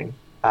dying,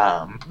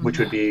 which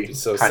would be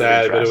so kind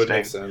sad, of interesting. but it would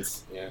make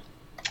sense. Yeah.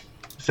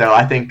 So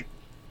I think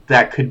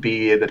that could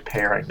be the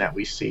pairing that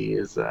we see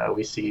is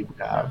Ramsay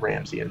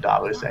and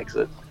Davos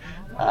exit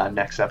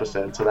next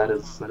episode. So that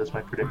is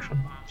my prediction.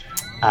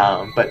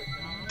 But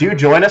do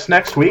join us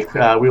next week.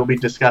 We will be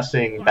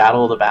discussing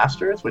Battle of the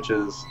Bastards, which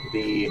is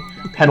the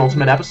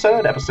penultimate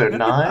episode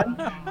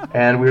 9,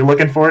 and we're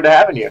looking forward to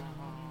having you.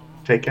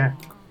 Take care.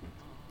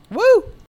 Woo!